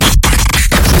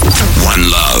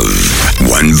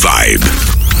One vibe.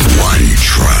 One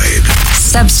tribe.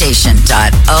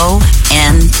 subSTATION.one.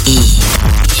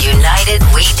 United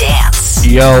We Dance.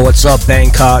 Yo, what's up,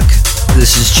 Bangkok?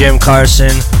 This is Jim Carson.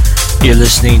 You're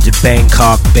listening to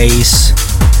Bangkok BA,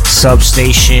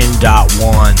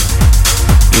 subSTATION.one.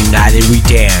 United We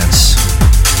Dance.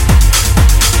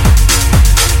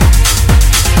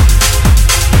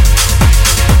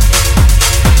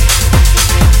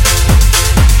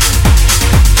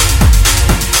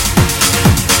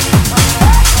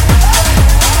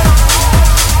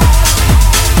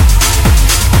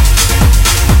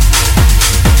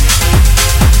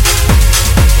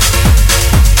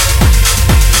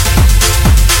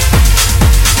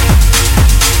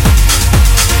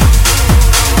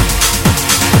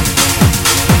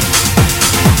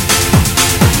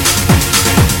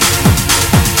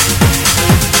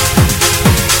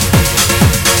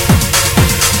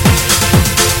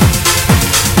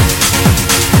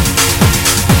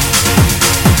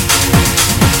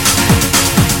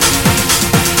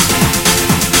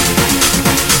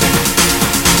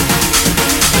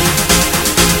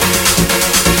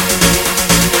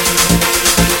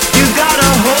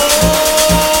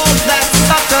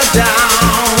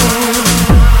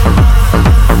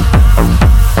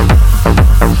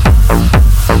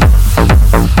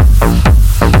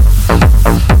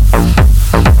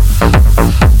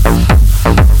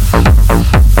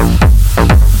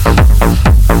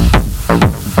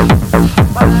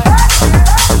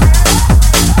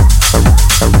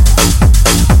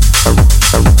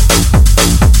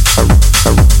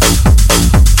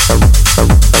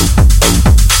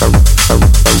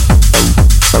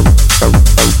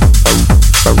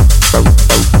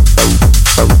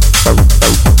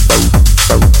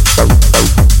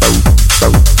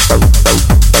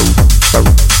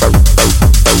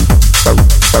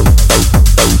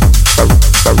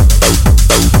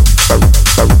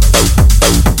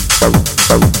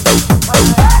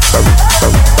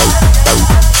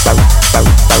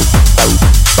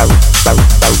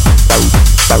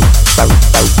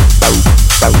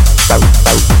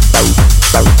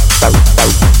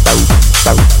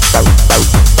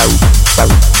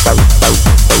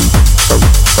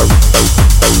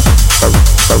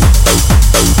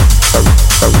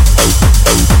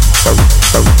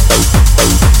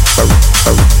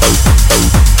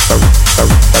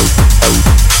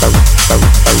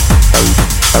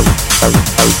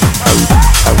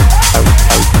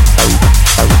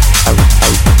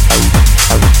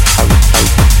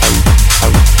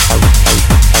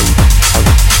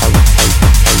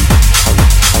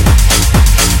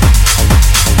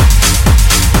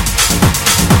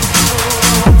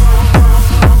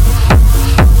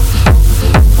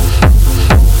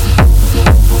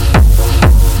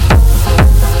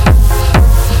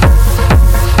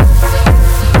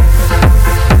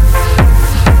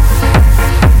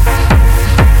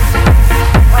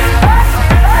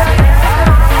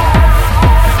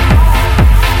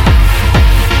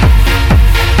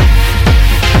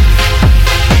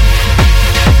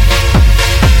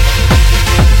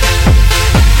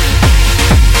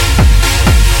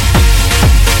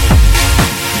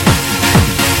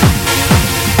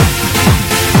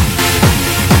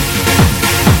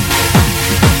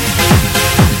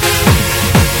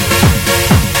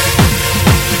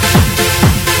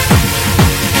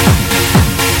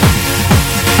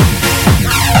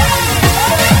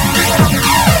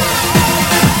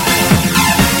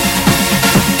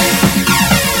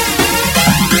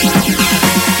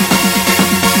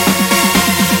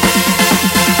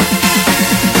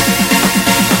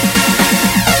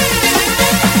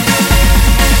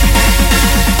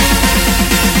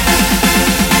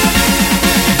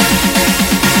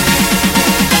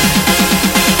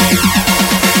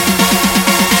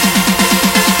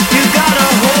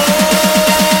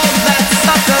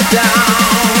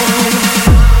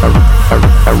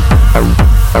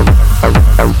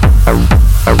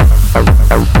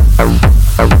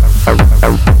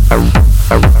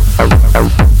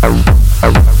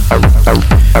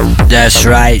 That's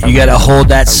right, you gotta hold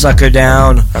that sucker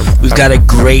down. We've got a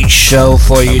great show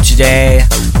for you today.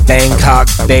 Bangkok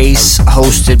BA,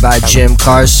 hosted by Jim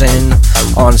Carson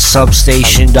on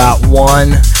subSTATION.one.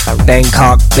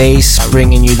 Bangkok BA,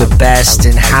 bringing you the best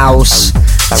in house,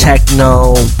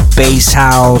 techno, bass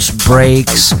house,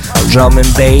 breaks, drum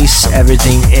and bass,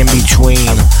 everything in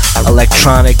between.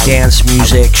 Electronic dance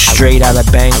music straight out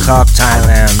of Bangkok,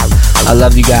 Thailand. I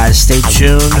love you guys. Stay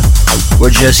tuned. We're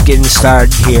just getting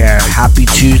started here. Happy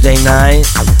Tuesday night.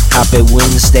 Happy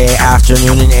Wednesday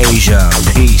afternoon in Asia.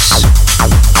 Peace.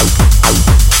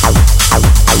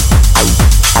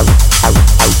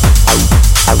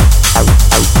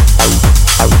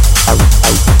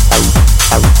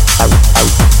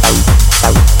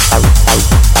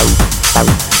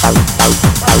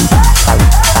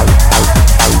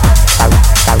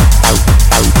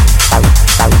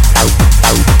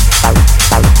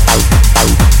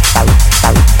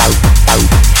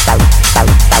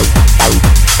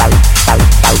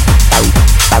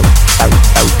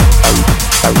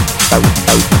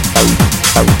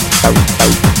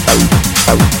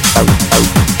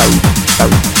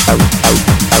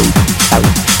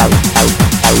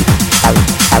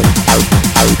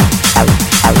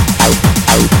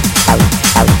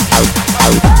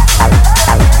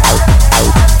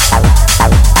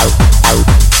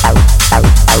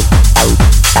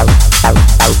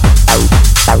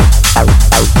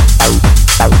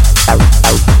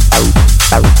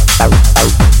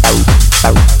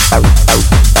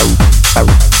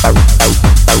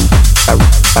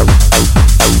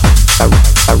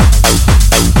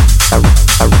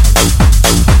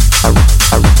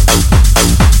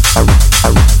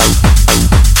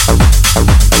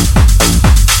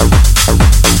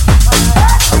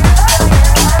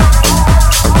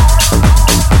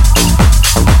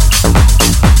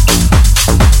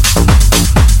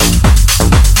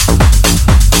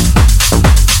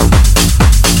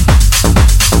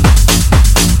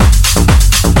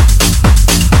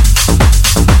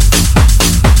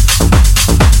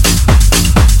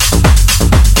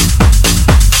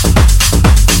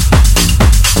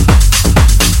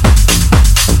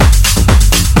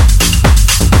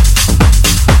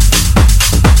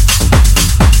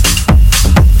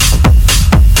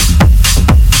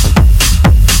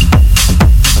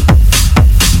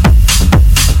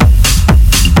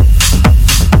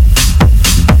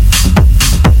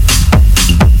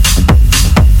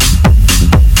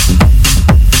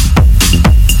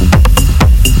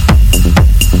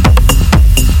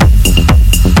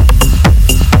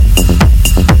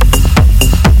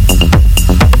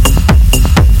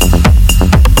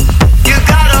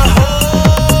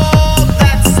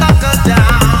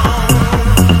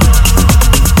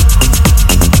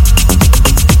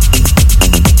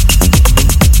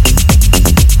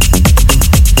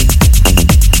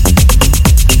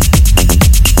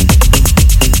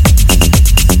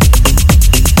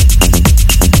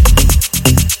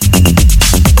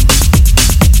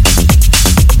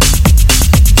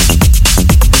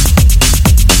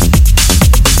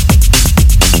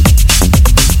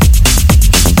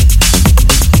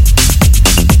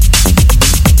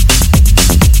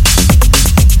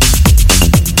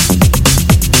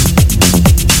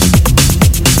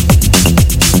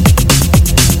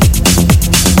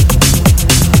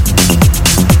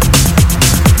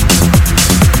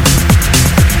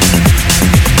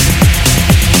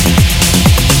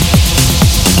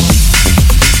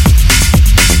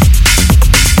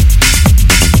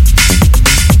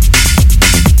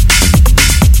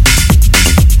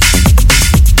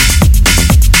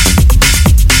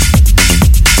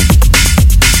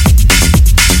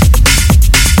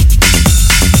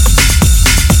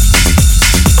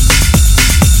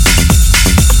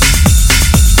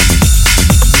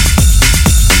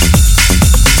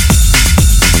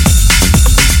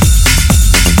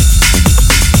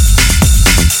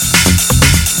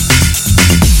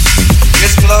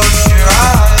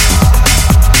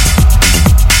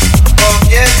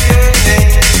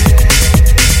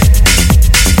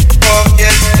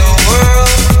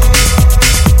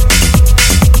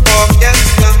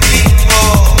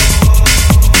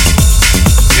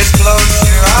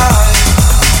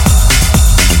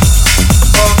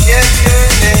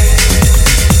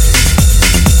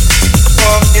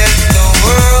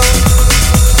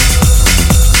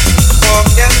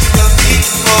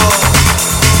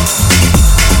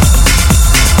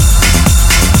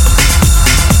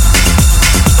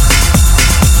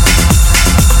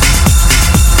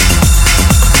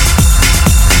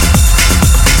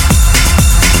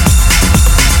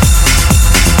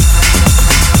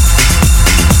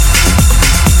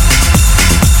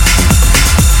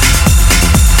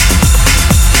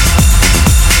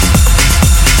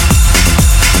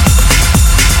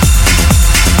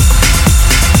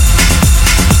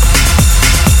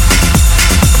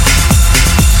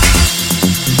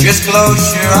 Just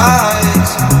close your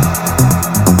eyes,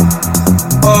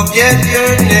 forget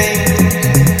your name,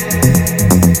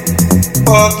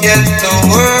 forget the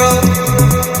world,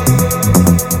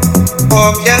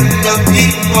 forget the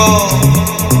people.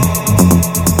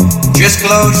 Just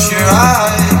close your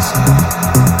eyes,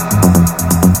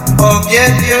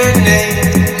 forget your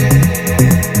name,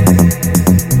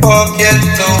 forget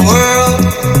the world,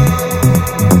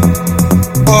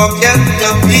 forget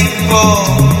the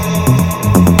people.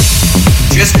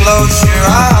 Just close your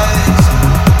eyes,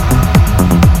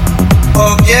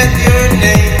 forget your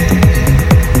name,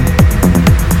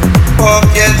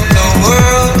 forget the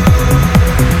world,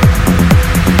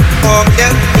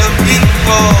 forget the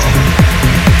people.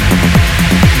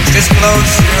 Just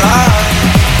close your eyes,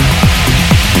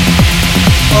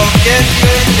 forget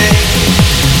your name,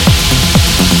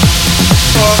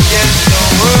 forget the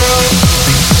world,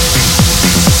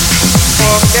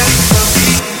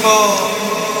 people.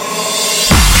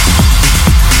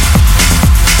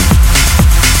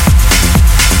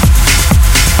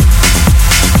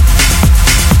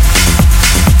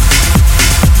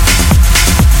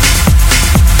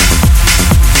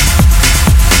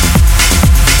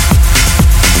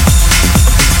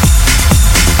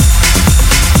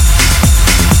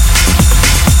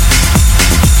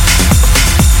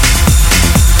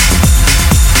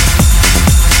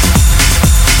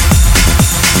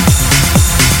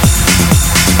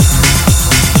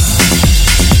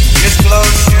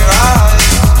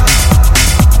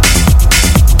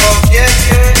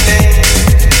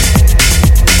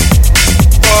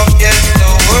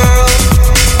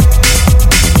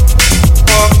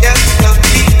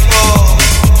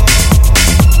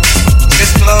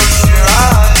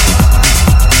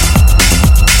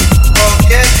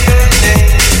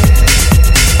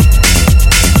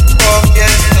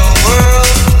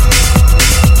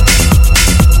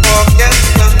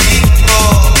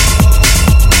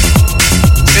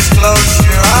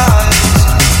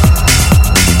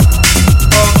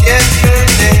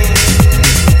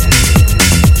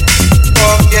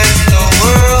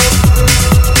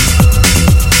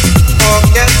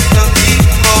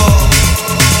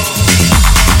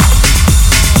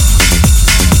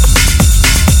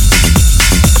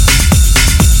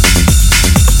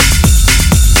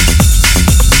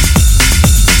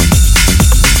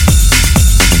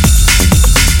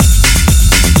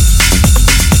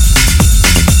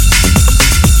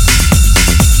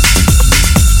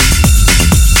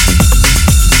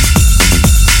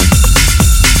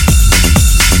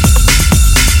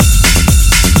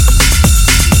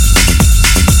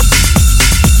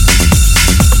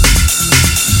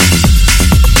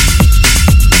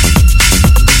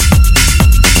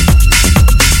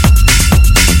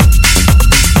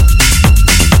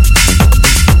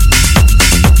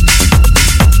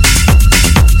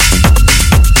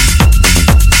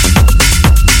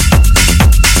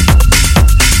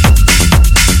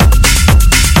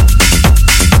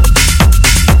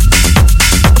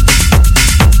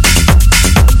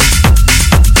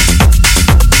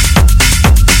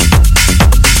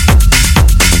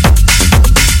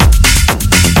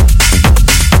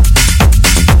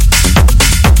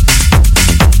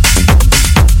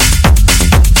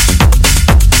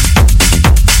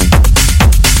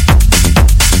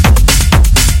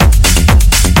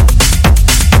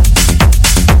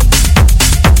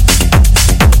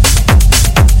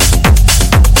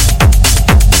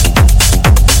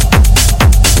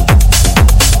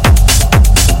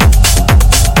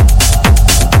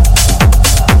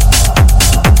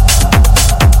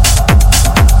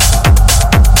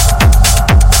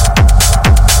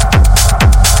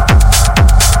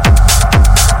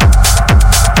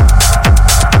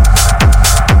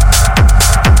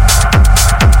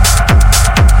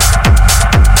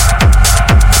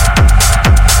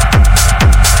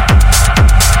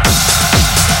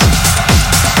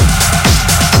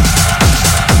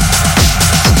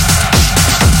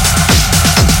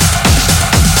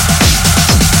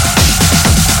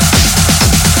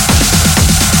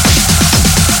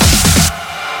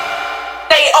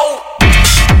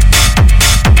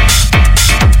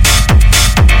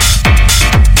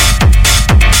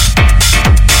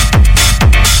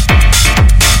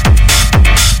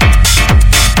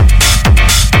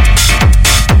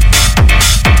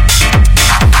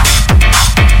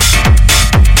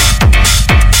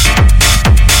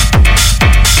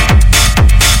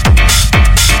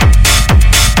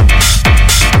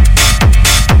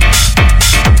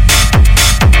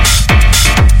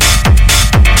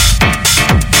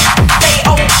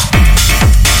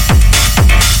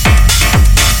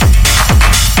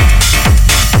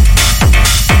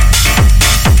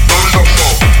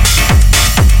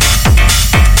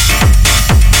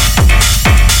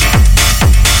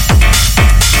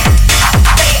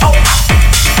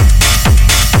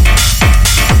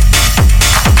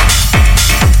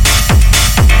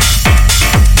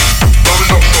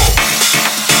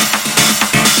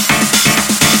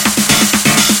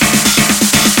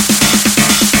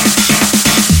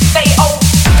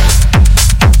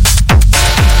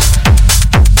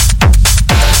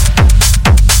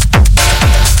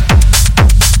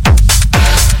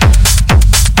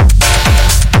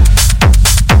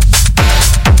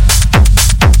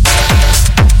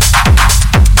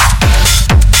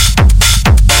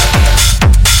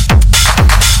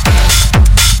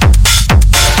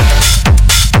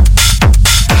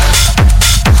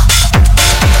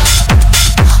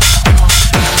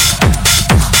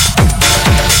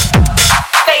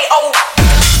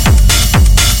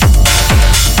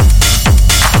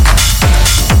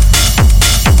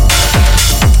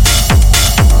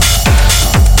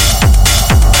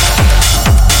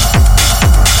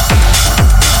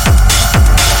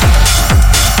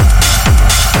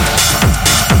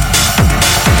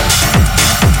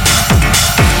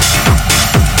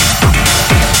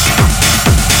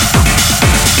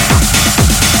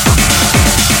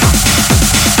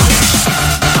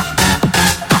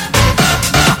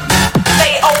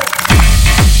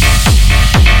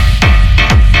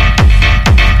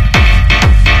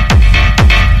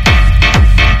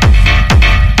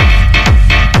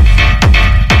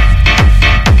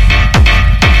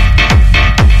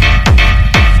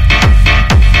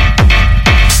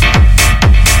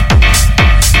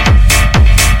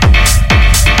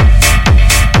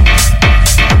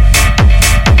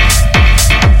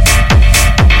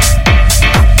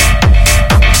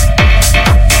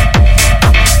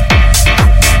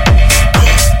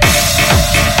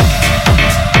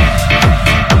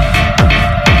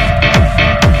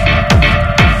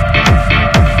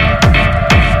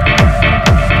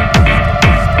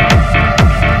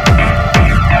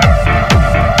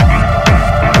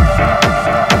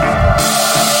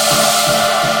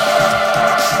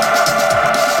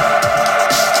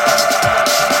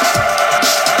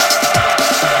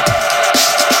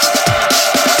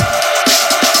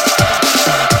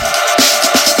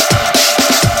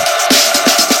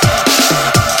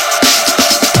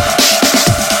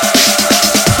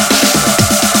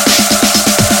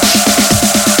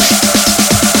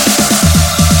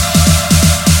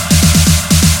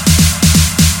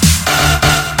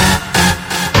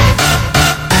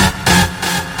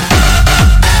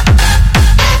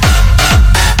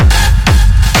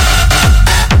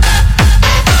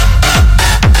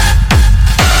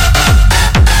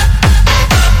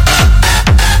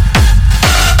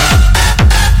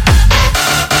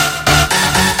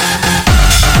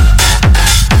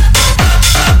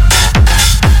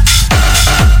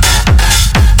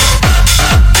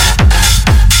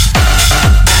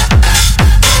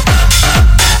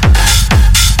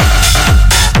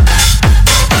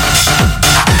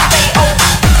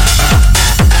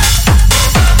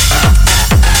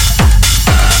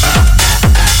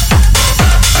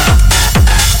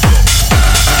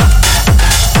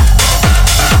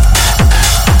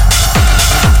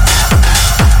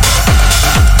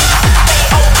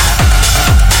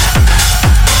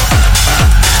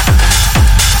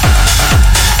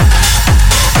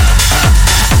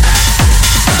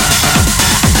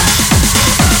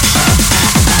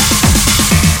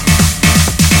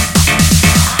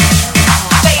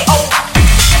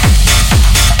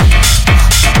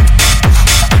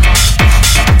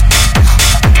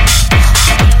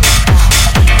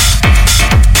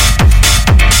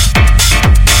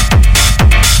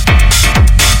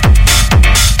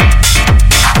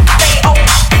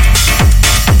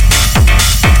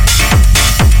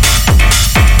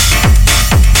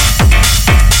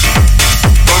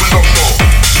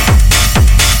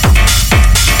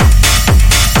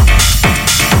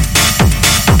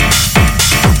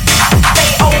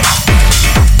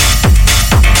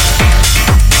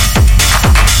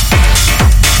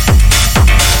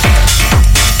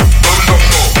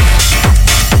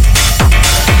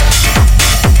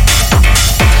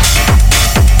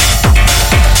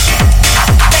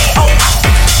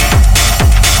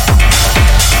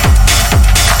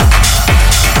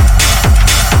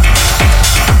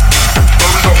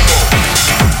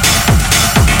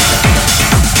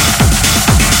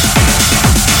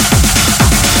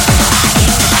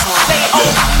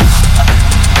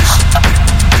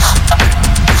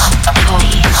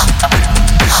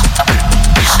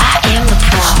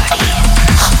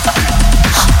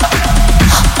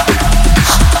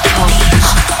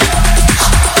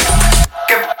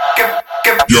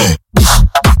 Yo.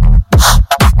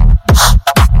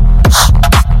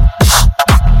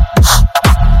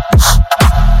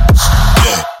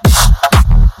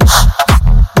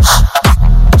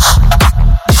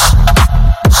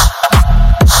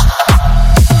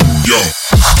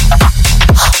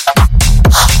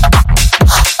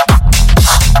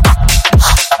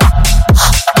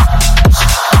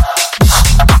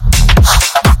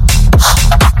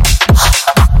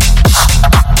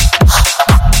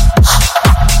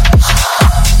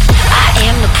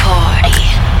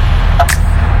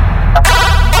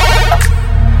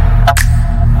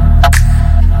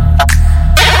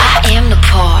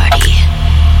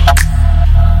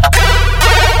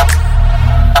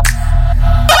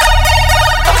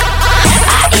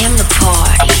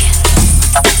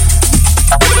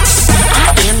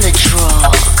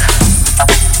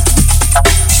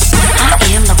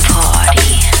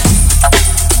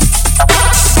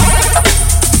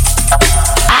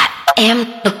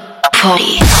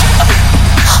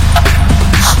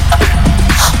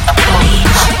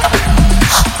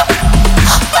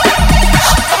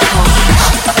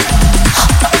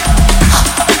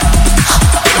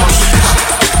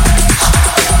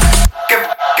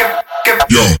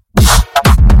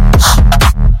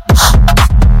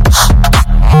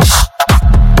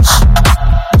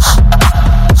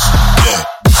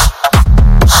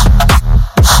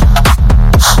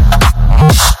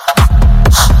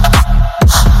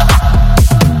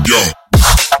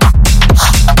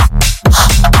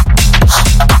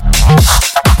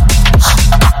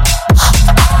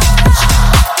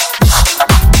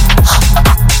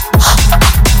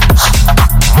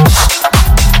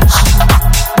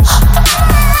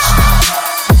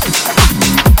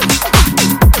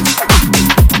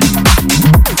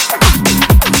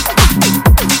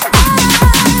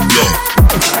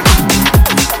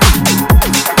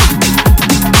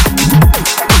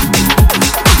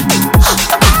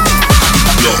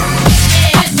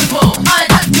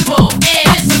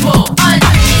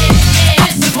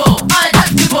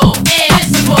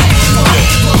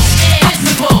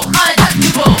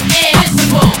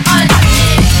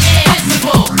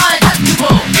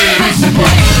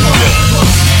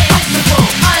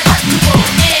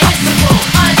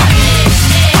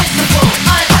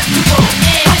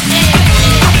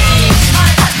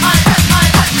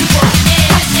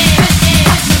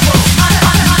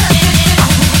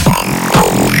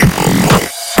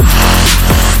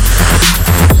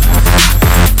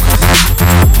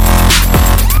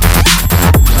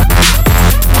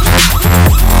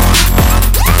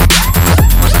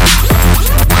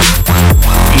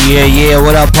 Yeah,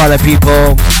 what up, party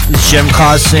people? It's Jim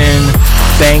Carson,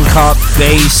 Bangkok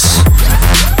BA,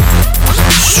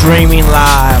 streaming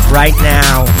live right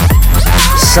now.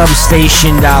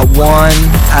 subSTATION.one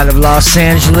out of Los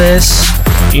Angeles.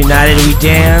 United we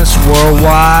dance,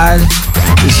 worldwide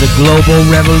is the global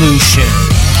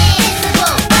revolution.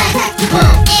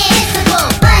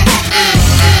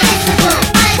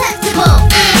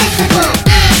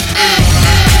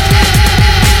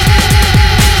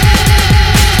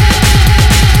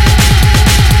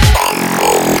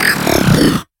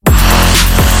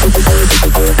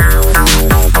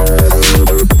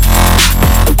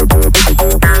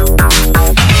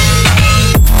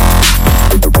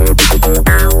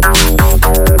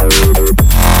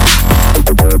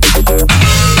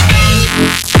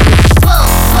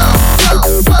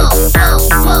 Whoa.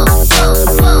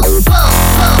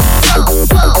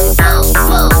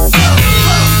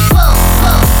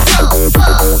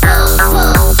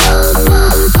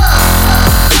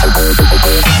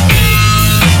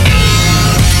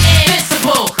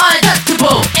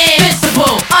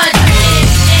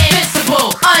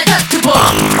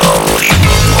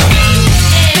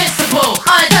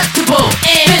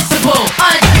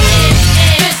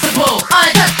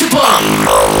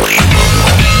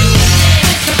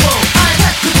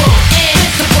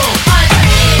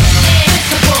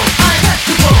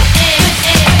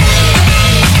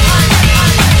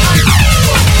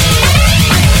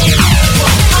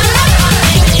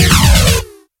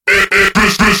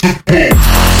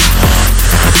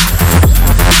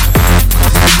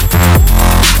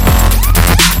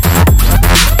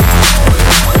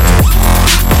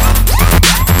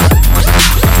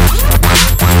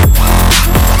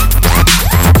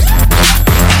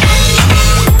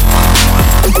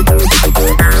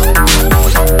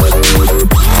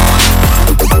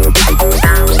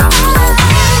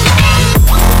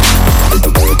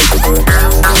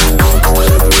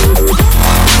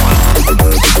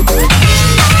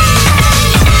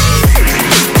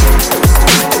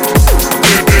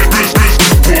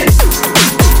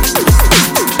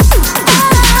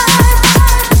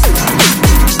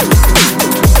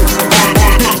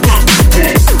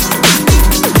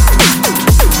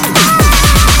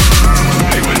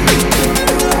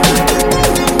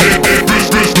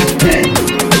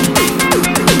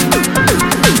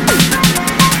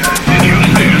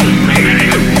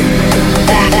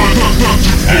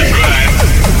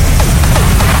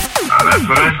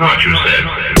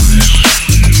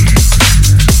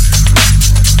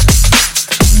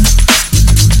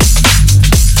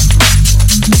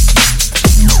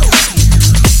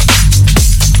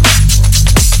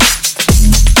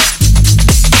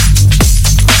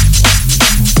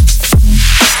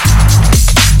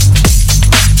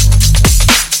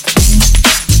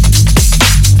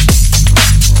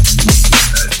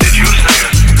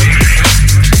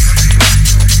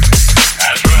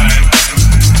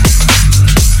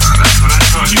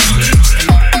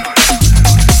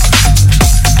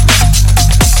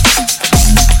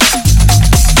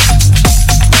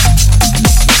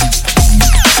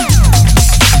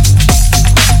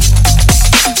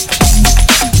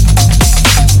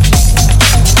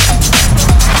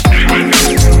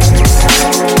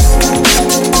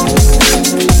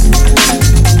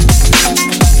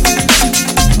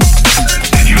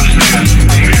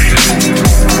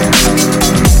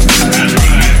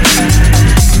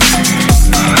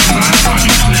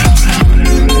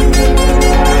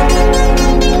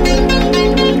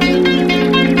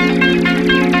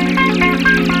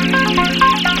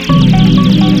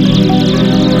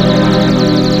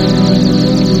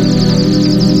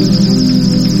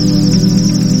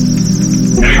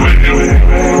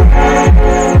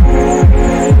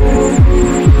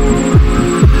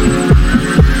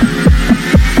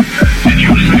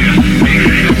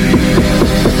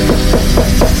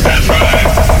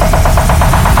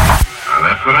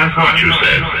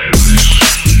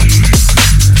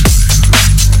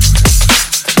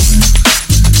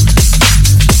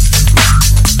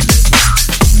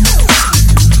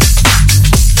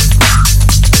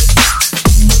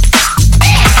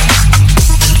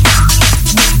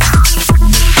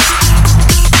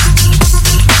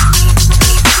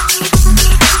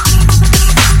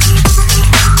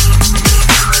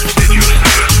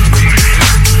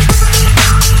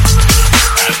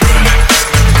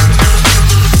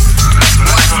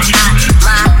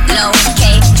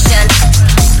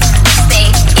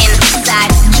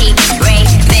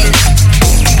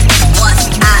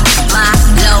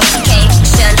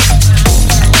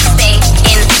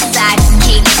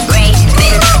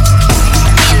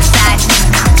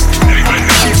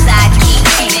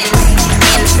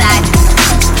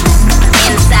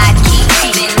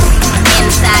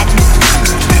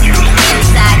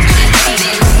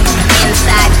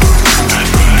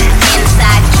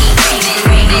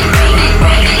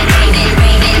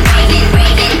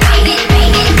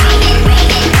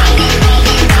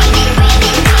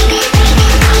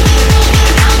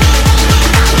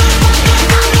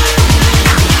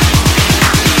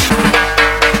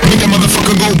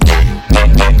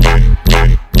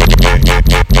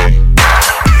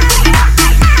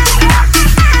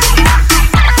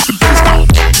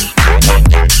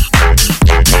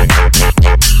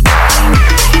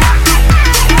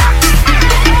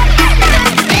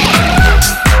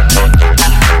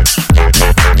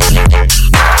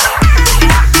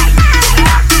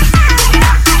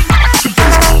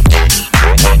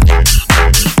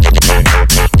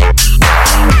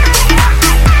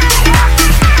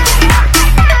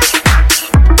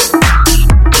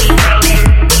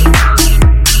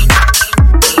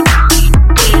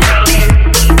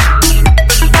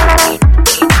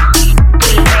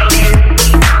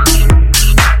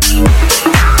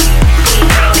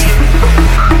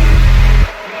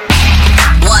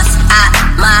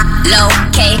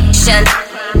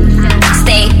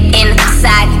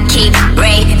 keep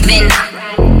raving.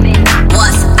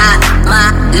 What's at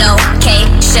my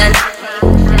location?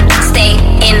 Stay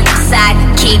inside,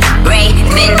 keep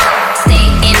raving. Stay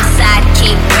inside,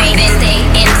 keep raving. Stay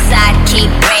inside, keep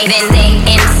raving. Stay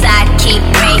inside, keep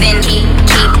raving.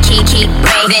 Keep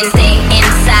raving. Stay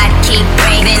inside, keep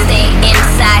raving. Stay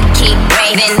inside, keep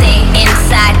raving. Stay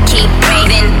inside, keep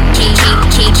raving. Keep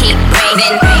raving.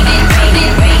 Raving, raving,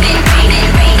 raving, raving, raving,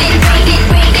 raving, raving,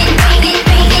 raving, raving,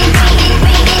 raving, raving,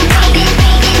 raving,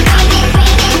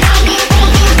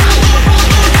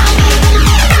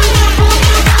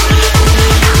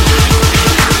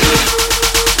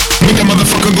 Make a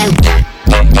motherfucker go.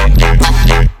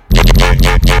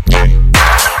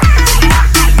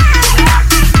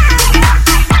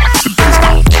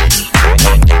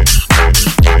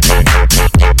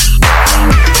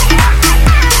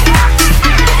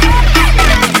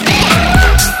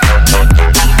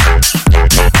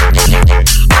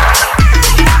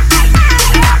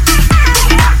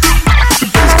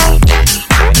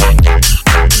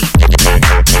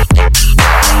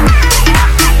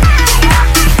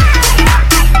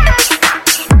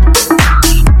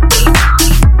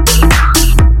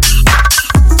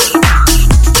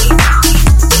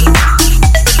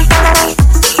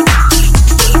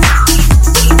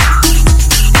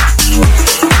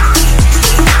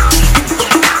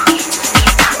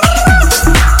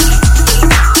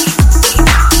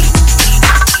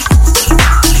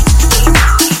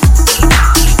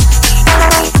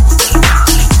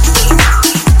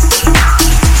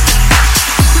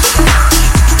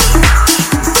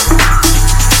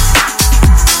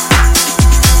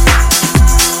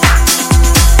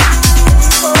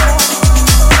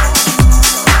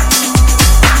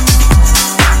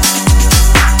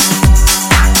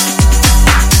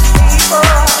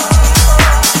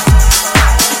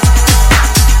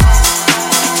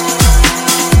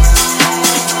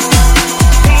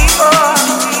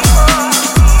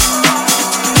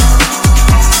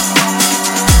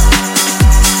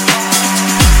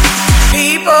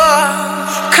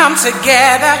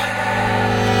 Together.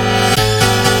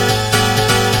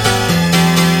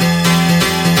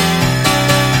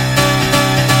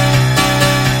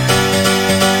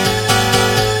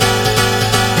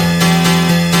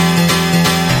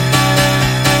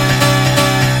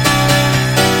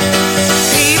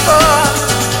 People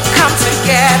come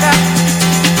together.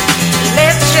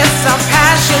 Let's share some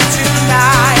passion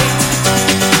tonight.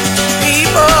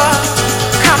 People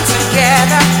come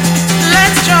together.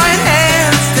 Let's join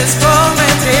hands. This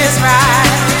moment is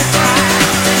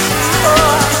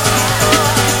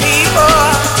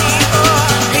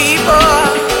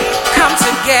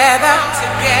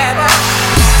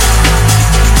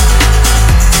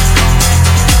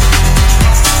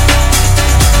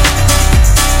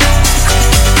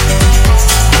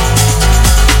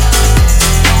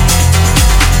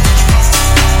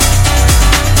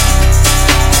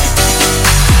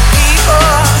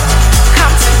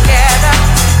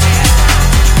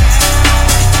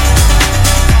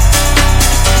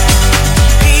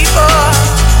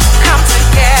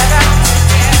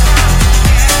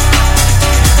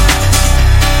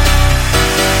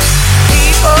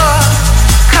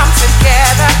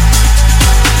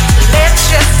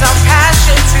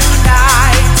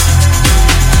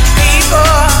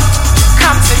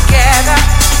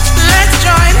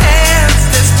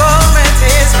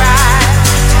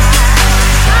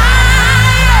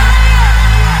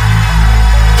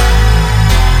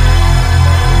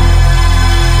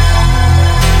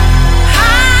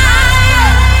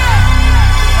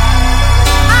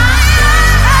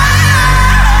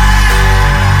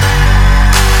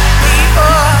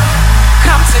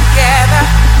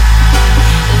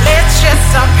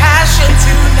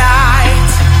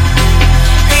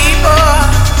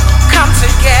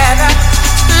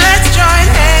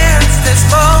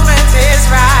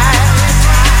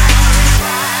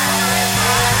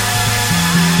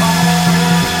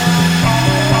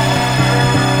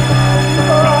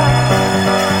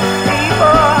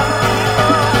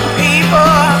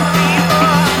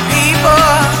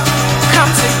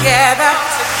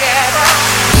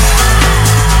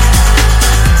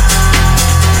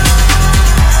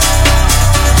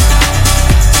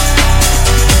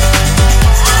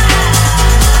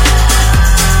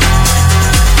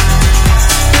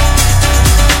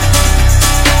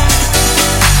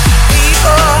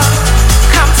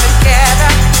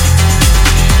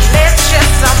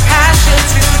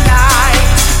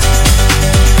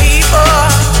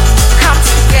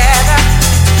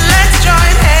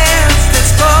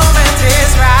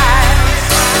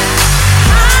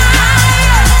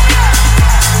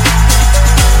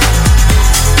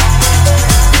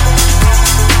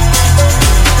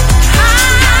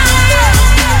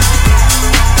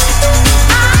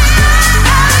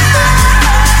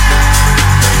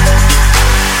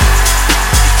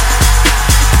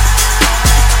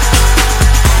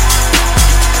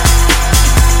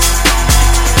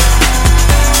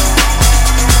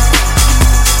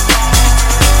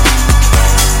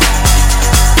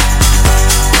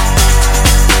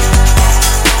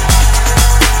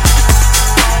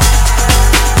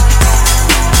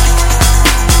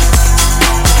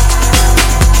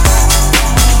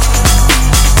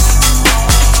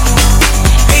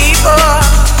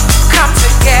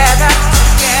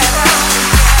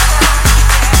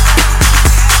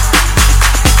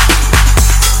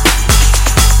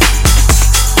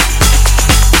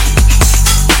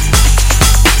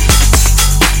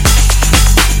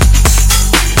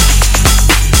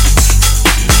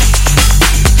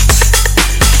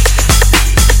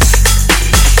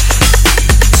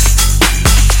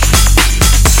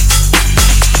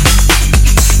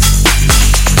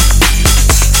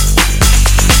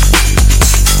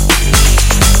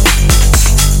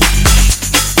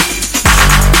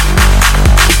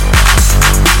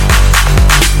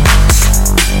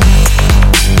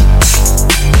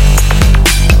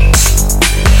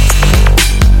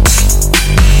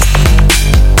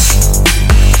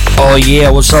Oh yeah,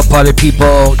 what's up party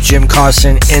people? Jim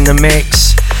Carson in the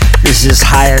mix. This is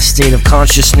Highest State of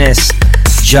Consciousness.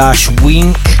 Josh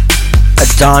Wink,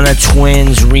 Adana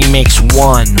Twins Remix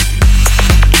 1.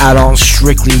 Out on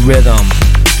Strictly Rhythm.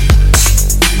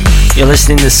 You're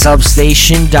listening to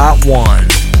subSTATION.one.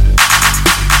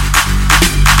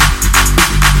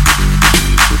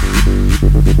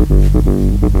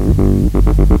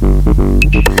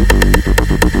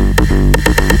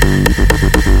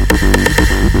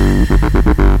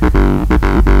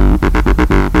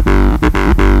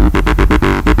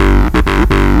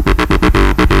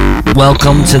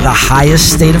 Welcome to the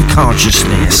highest state of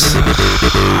consciousness.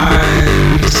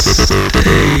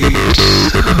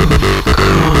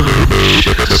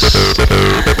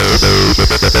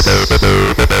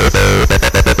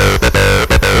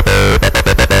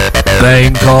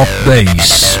 Bangkok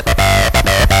Bass.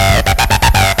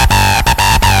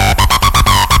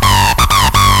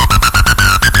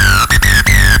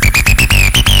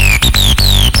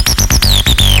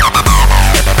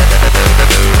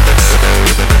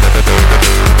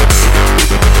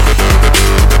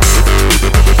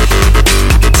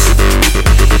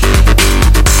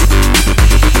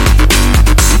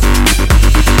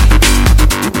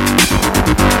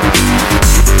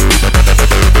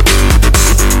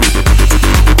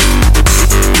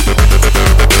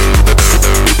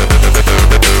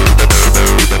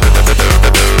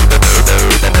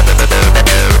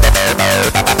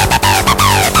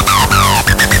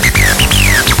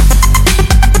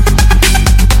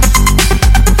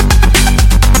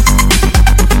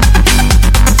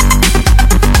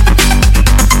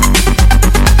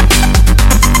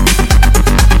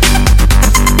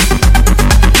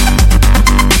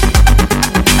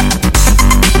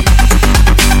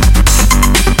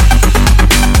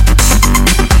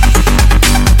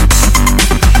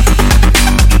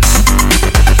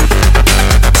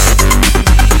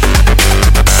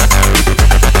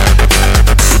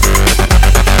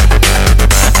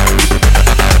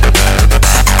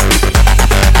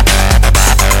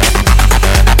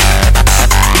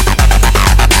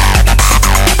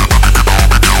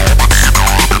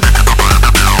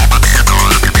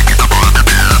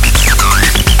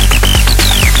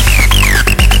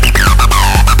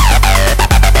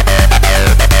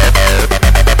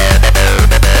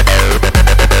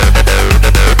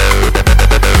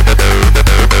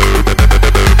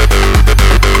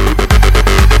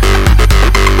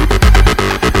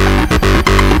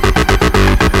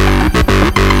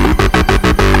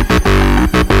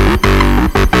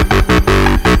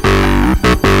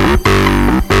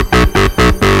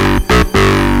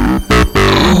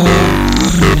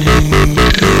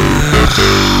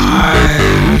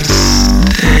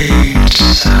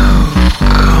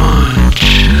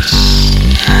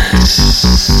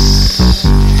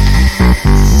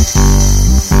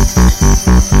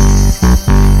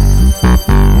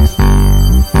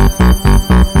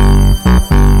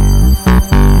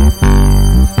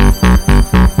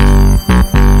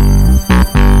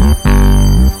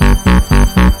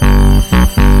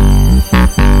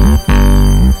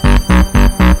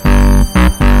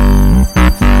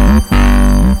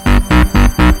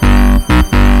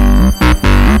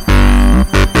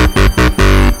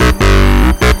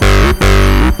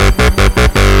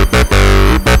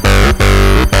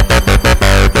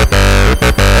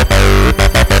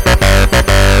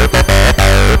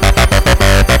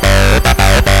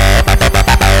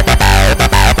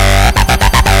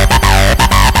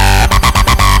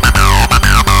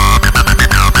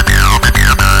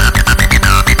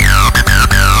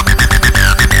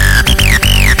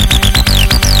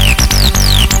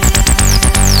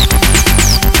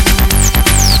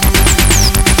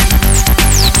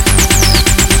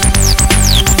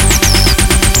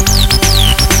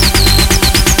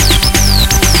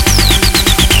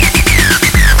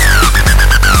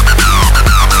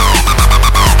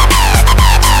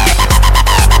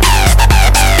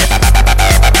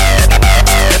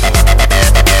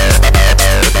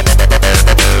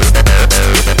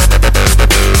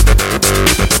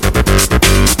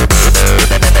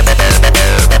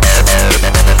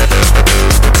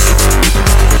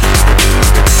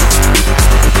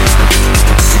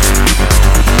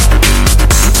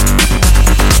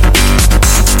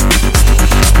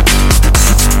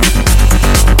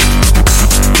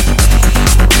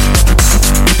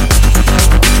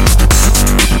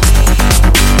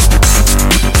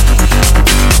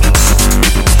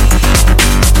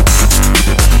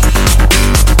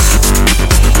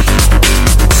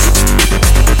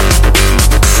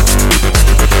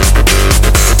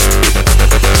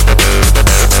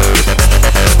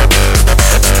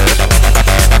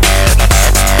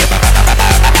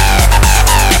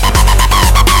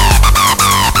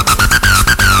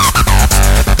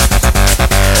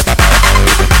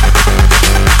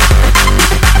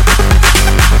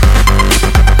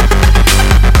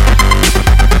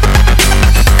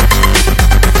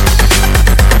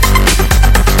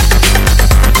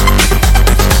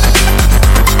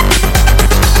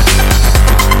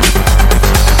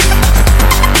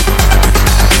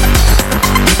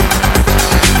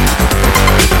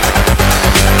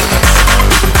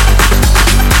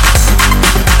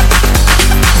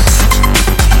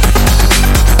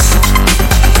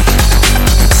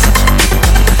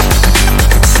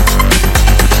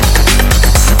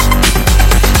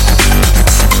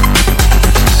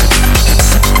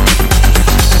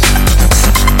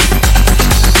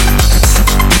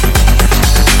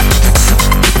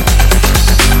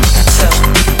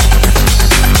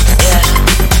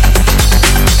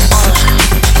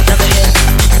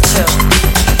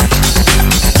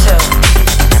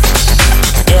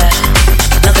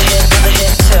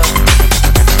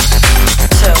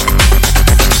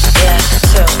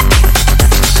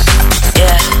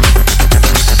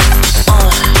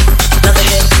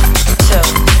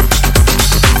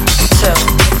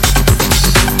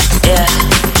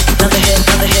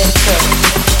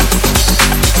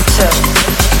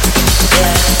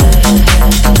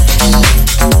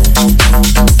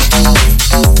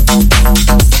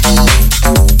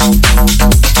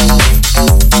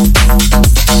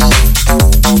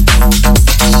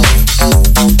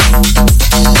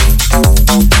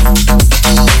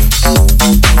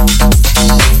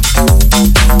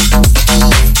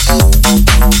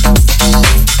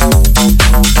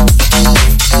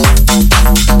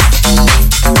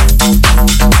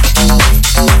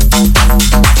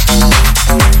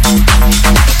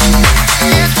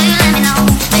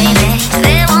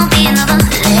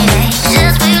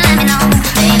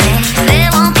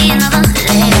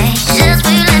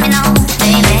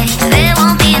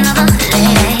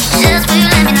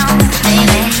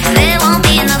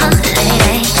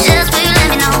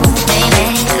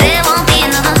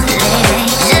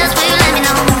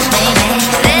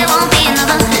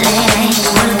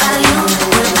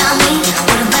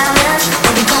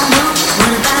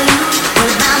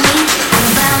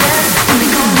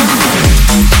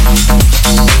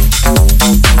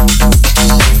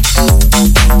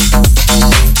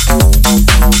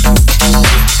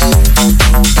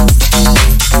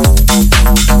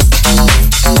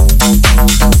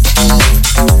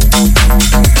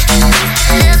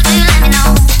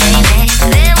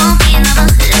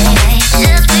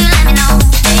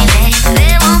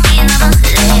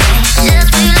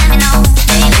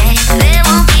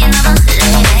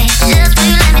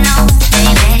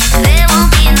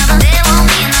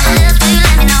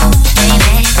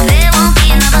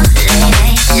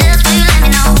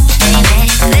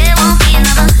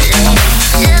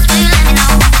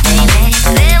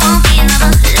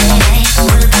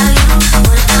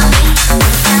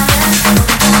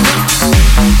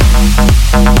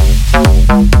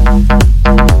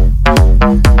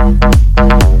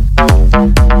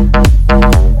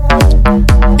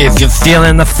 you're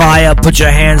feeling the fire, put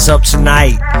your hands up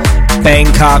tonight.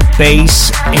 Bangkok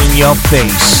bass in your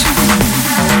face.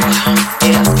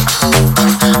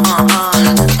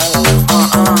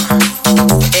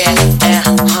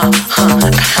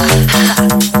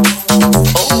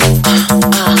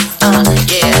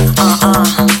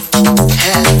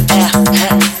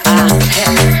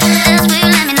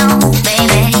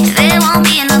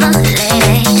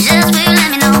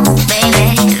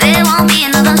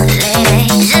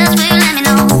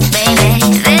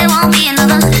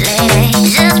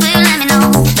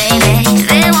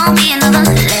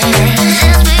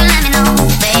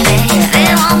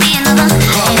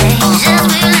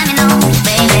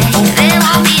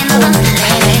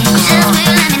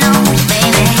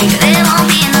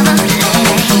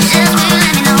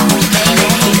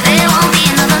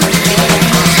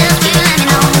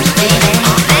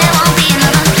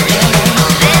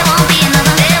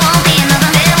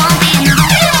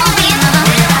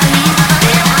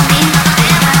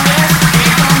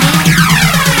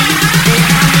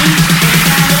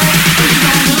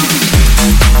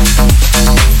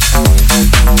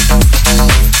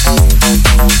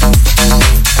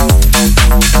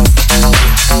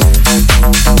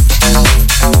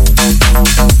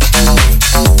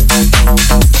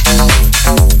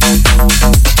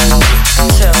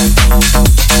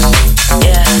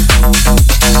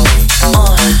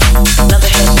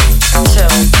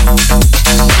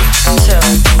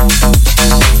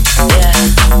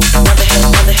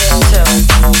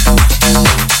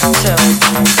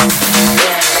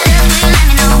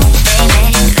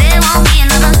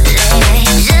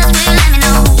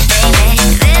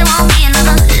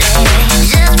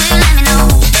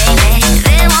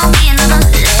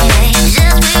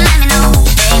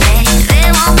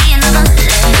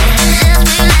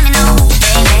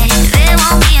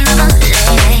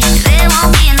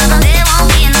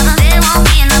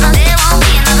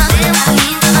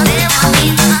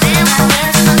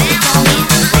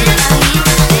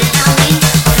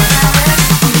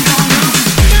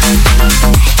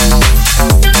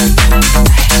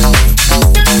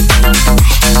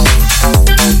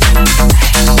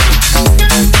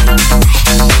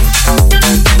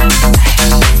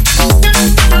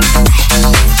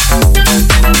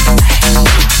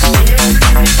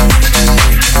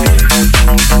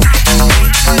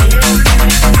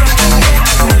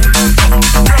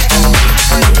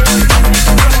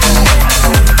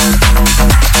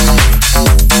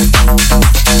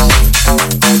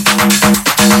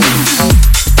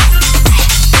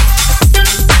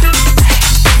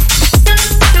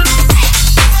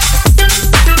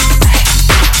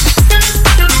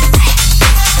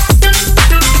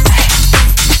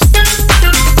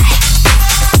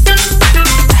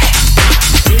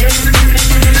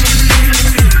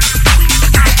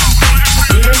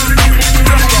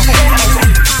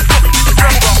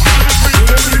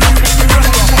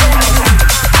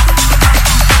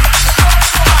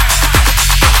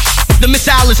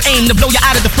 Aim to blow you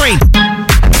out of the frame.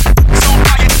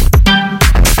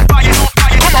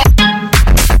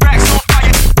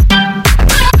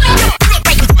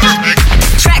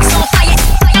 Tracks on fire,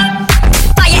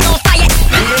 fire on fire.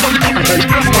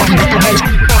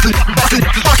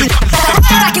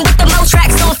 Rockin' with the most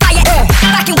tracks on fire.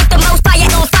 Rockin' with the most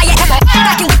fire on fire.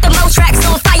 Rockin' with the most tracks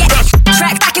on fire.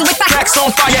 Rockin' with tracks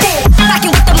on fire.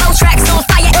 Rockin' with the most tracks on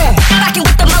fire. Rockin'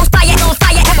 with the most fire on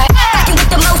fire. Rockin' with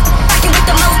the most. Rockin' with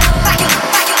the most.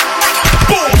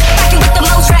 Rockin' with the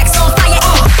most tracks on fire.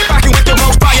 Rockin' with the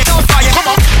most fire on fire.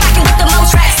 Rockin' with the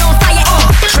most tracks on fire.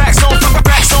 Tracks on fire,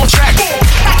 tracks on track.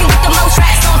 Rockin' with the most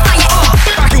tracks on fire.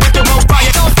 Rockin' with the most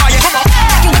fire on fire.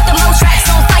 Rockin' with the most tracks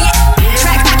on fire.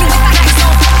 Tracks rockin' with tracks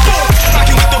on fire.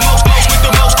 Rockin' with the most, with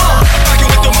the most. Rockin'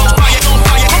 with the most fire on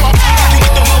fire. Rockin'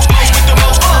 with the most, with the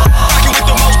most. Rockin' with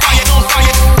the most fire on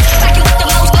fire. Rockin' with the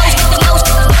most, with the most.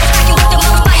 Rockin' with the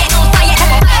most fire on fire.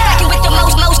 Rockin' with the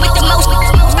most, with the most.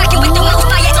 Rockin' with the most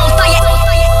fire on fire.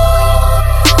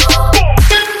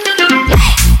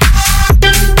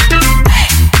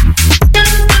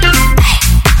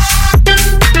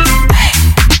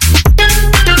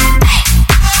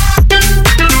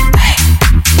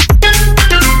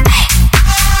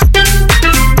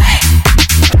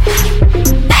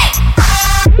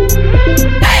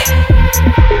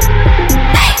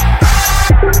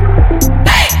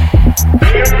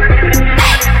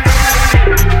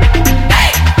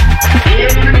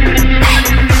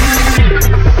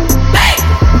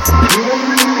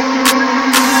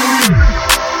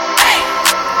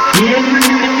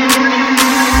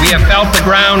 We have felt the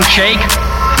ground shake.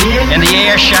 and the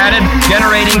air shattered,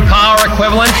 generating power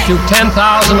equivalent to 10,000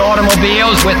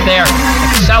 automobiles with their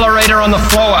accelerator on the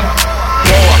floor.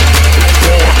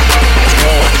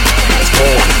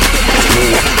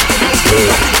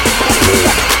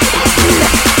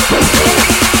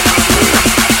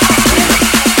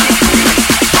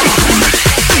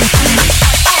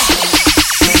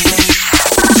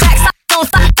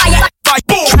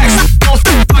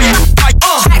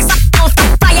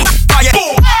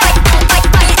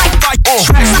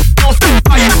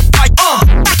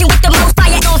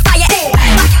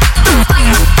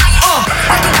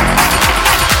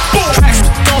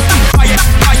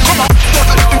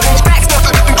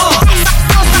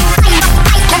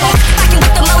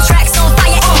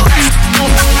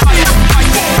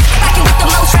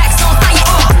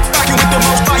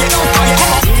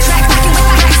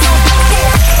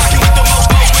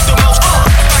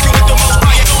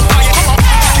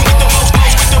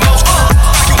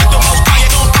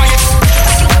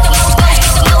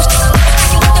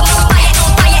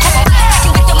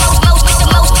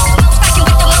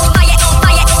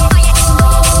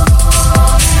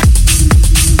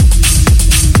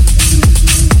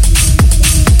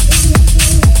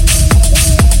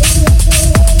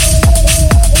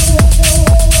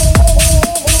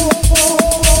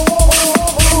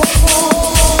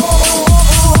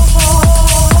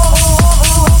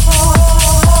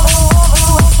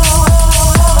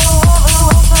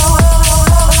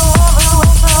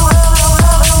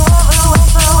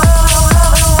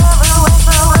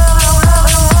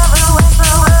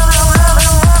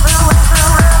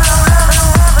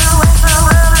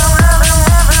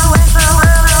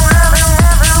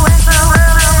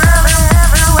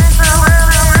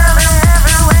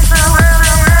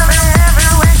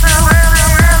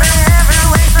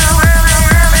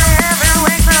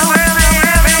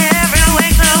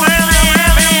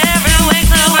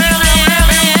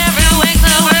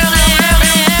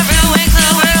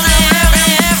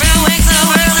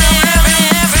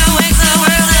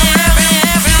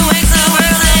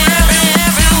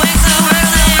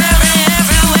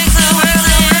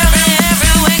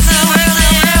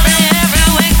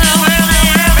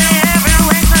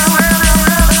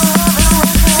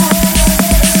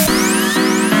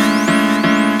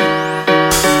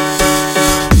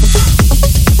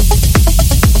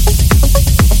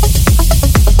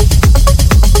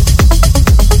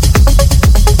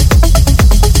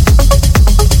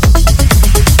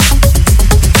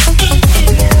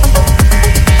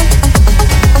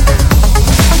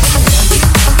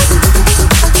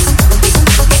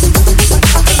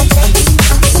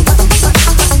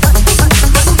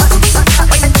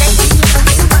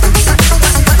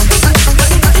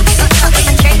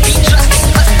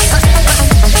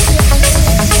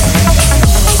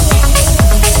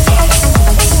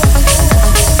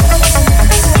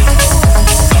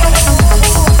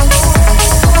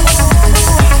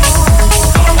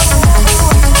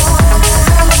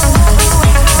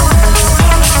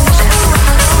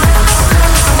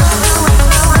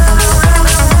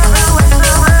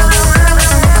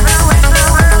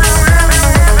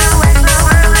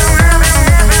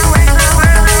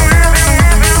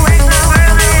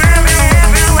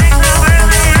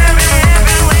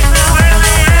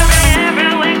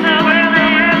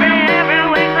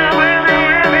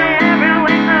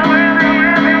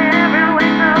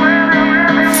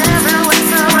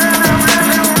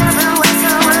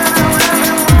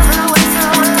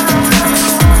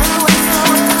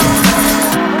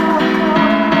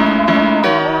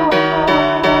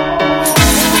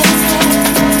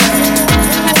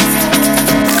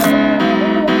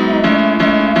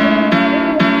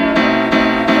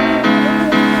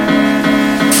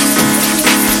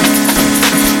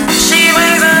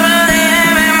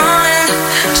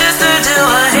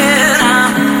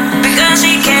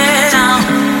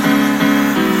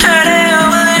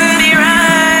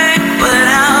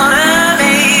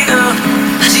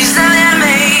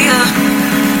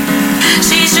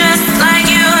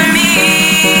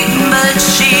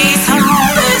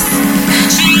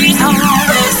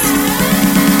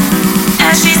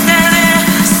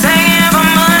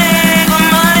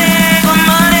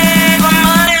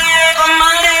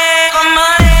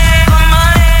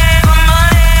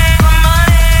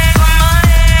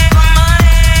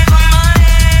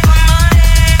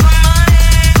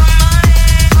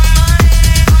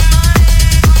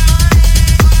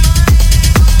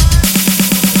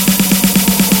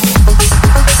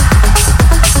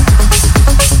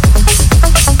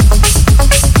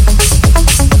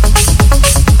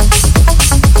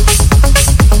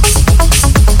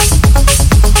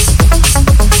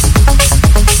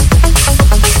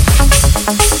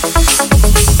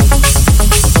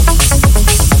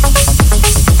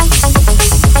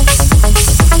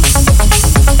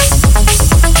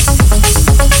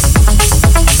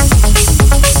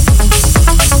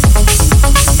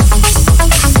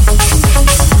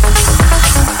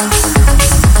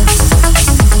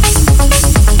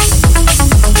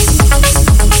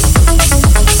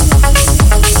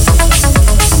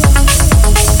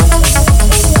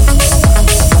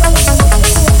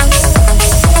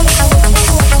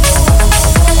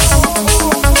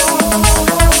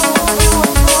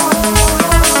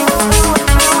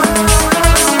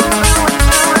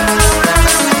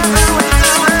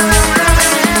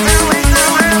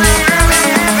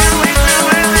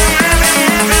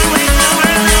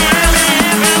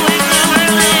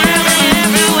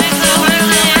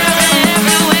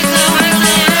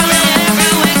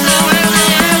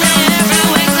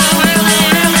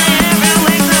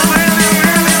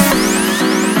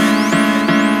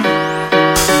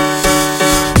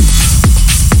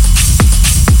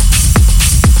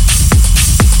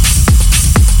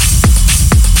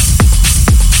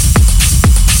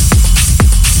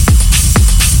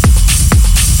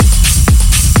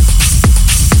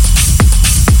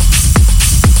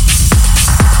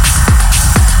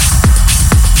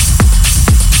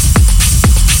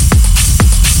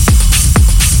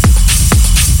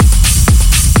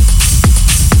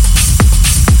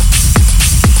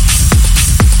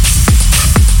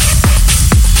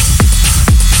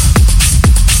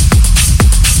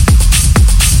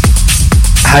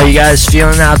 you guys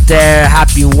feeling out there?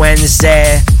 Happy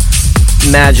Wednesday.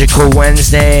 Magical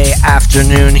Wednesday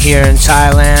afternoon here in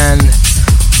Thailand.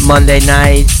 Monday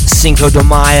night, Cinco de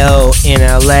Mayo in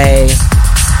LA.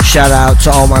 Shout out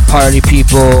to all my party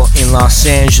people in Los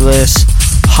Angeles,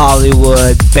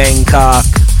 Hollywood, Bangkok,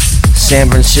 San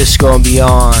Francisco, and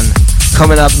beyond.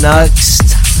 Coming up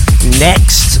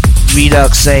next,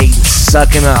 Redux 8,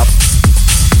 Sucking Up.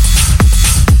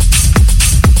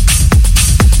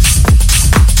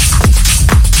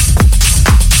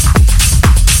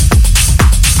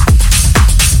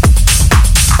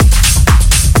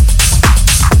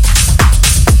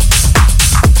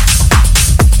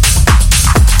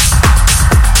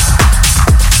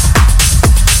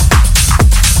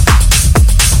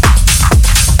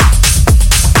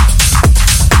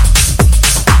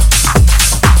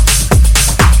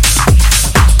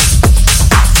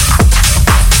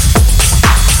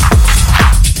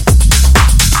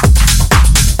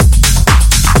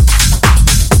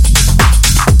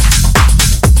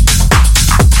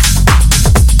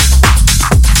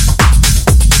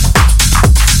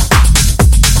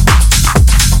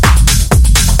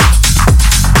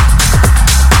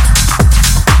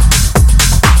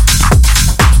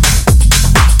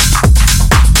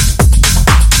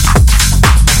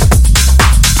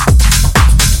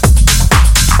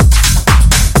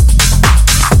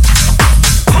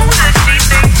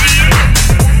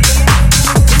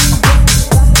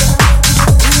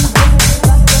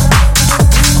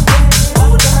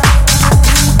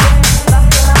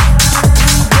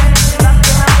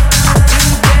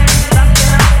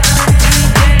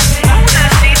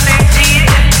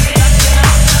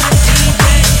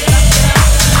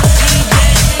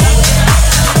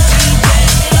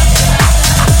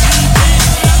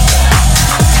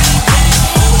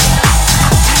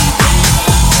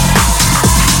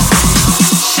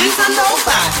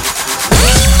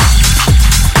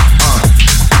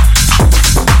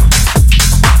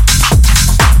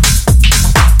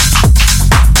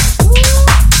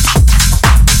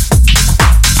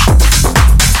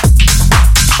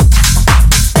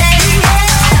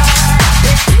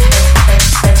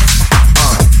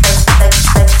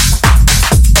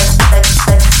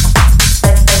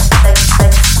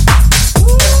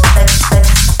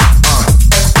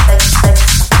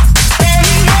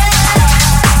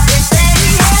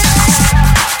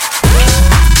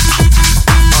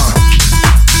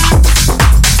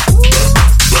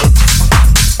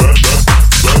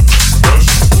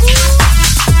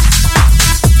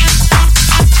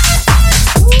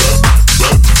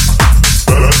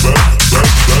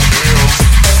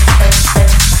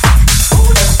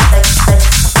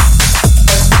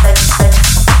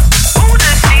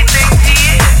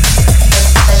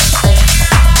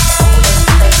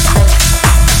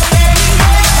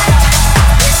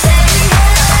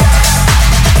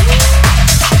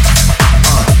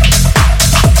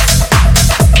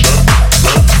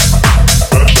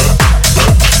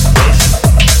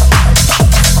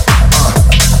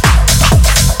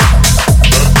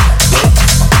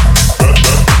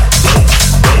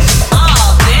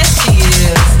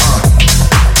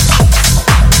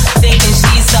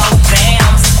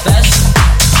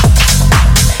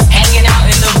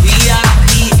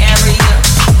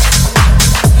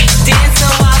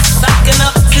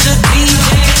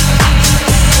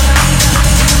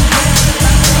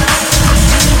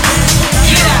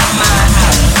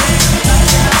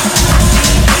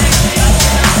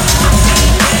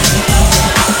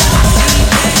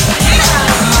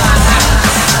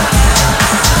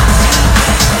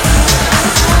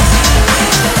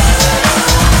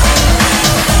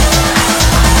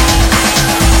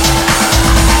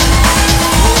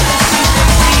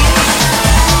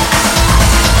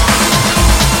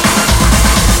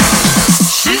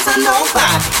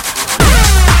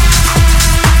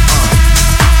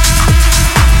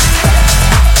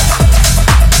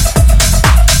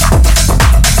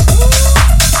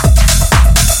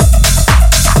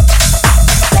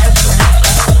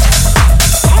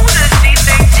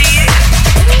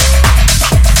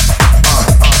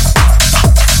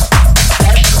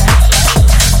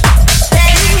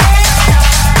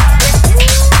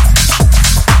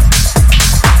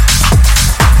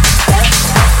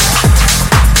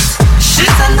 She's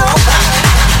a no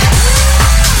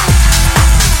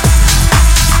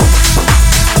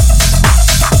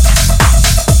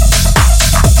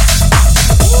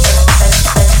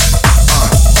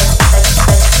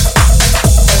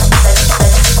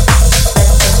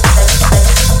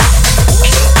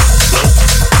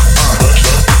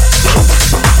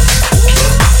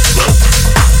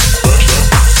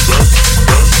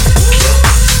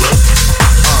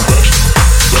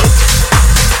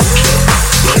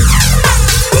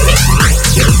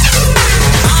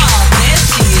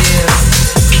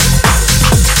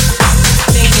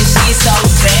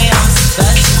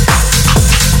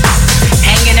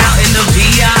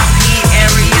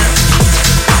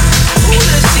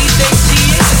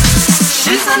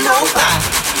on by.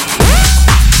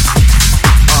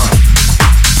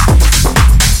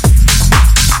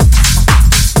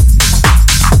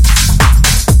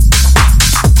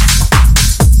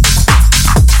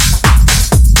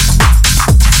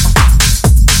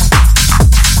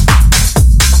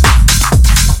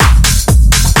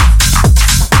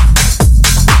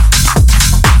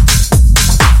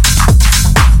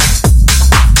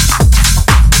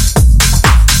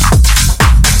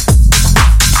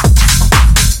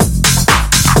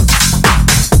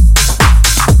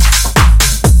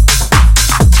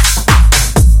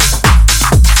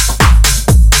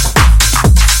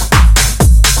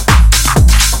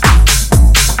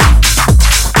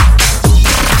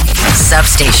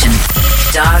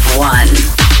 subSTATION.one.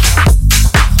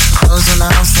 I was on the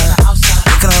outside,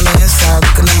 looking on the inside,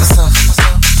 looking at myself.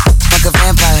 Like a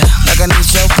vampire, like I need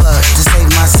your blood to save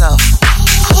myself.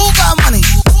 Who got money?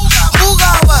 Who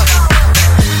got what?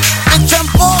 Bitch,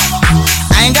 I'm poor.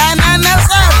 I ain't got nothing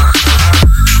else out.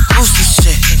 Who's the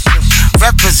shit?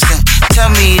 Represent,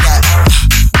 tell me that.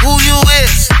 Who you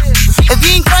is? If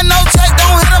you ain't got no check,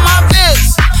 don't hit on my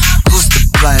biz. Who's to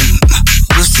blame?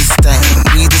 Who's to stain?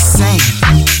 We the same.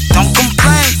 Don't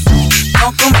complain,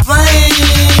 don't complain.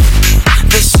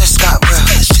 This just got real.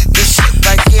 This shit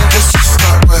right here, this just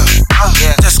got real. Oh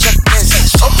yeah, just check this.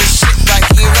 Oh, this shit right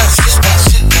here, that's just that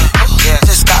shit. Oh yeah,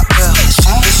 just got real. This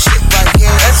shit right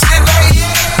here, that's it right here.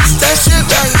 That shit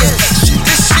right here.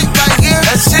 This shit right here,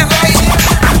 that's it right here.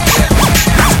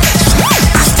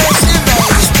 This that shit right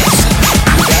here.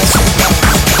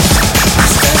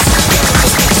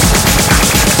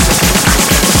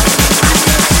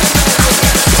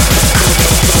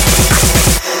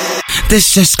 That shit right here.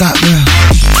 This just got real.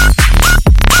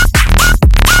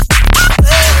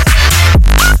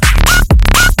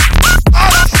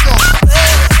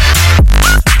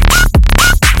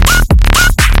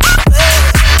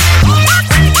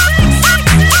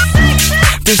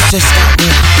 This just got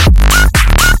real.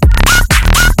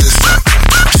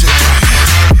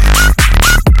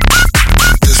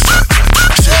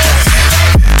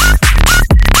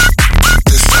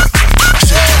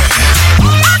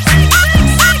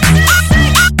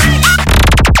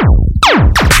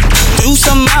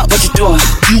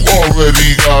 You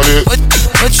already got it.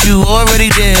 What you already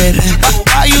did.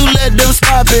 Why you let them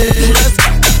stop it?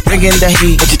 Bring in the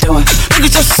heat. What you doing? Look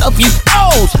at yourself, you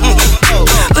old.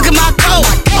 Look at my coat.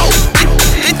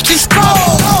 It just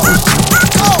cold.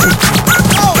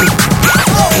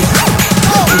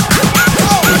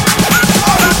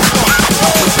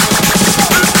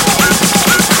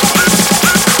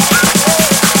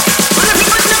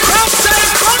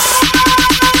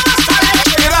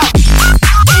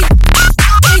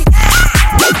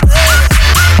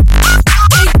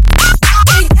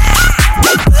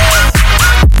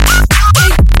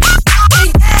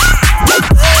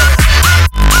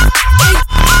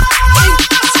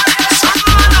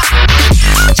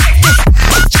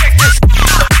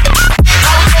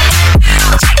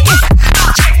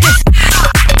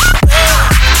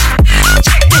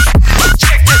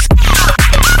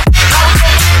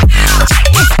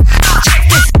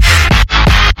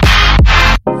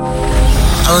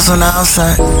 I was on the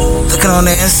outside, looking on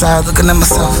the inside, looking at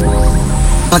myself.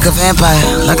 Like a vampire,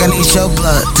 like I need your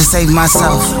blood to save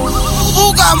myself.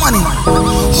 Who got money?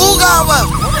 Who got what?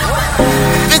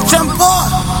 Bitch, I'm poor.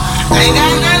 I ain't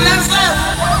got nothing else left.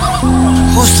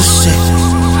 Who's the shit?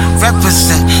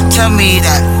 Represent, tell me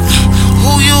that.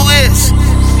 Who you is?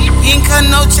 You ain't cut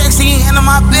no checks, you ain't handle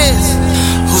my biz.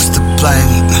 Who's to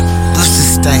blame? Who's to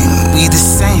stain? We the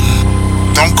same.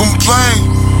 Don't complain.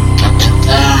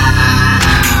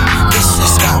 This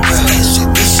just got real. This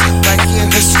shit right here,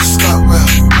 this just got real.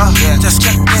 Oh yeah, just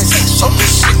check this. Oh,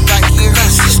 this shit right here,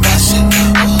 that's just that shit.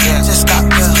 Oh yeah, just got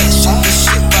real. Oh, this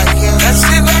shit right here, that's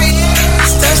it right here.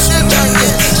 That shit right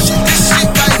here. This shit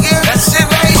right here, that's it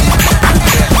right here. This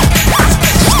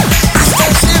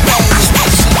that shit right here.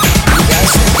 That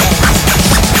shit right here.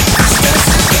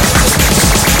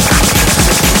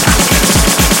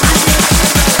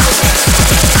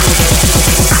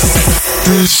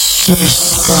 This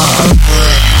just got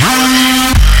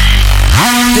real.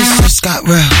 This just got real. This just got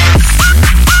real.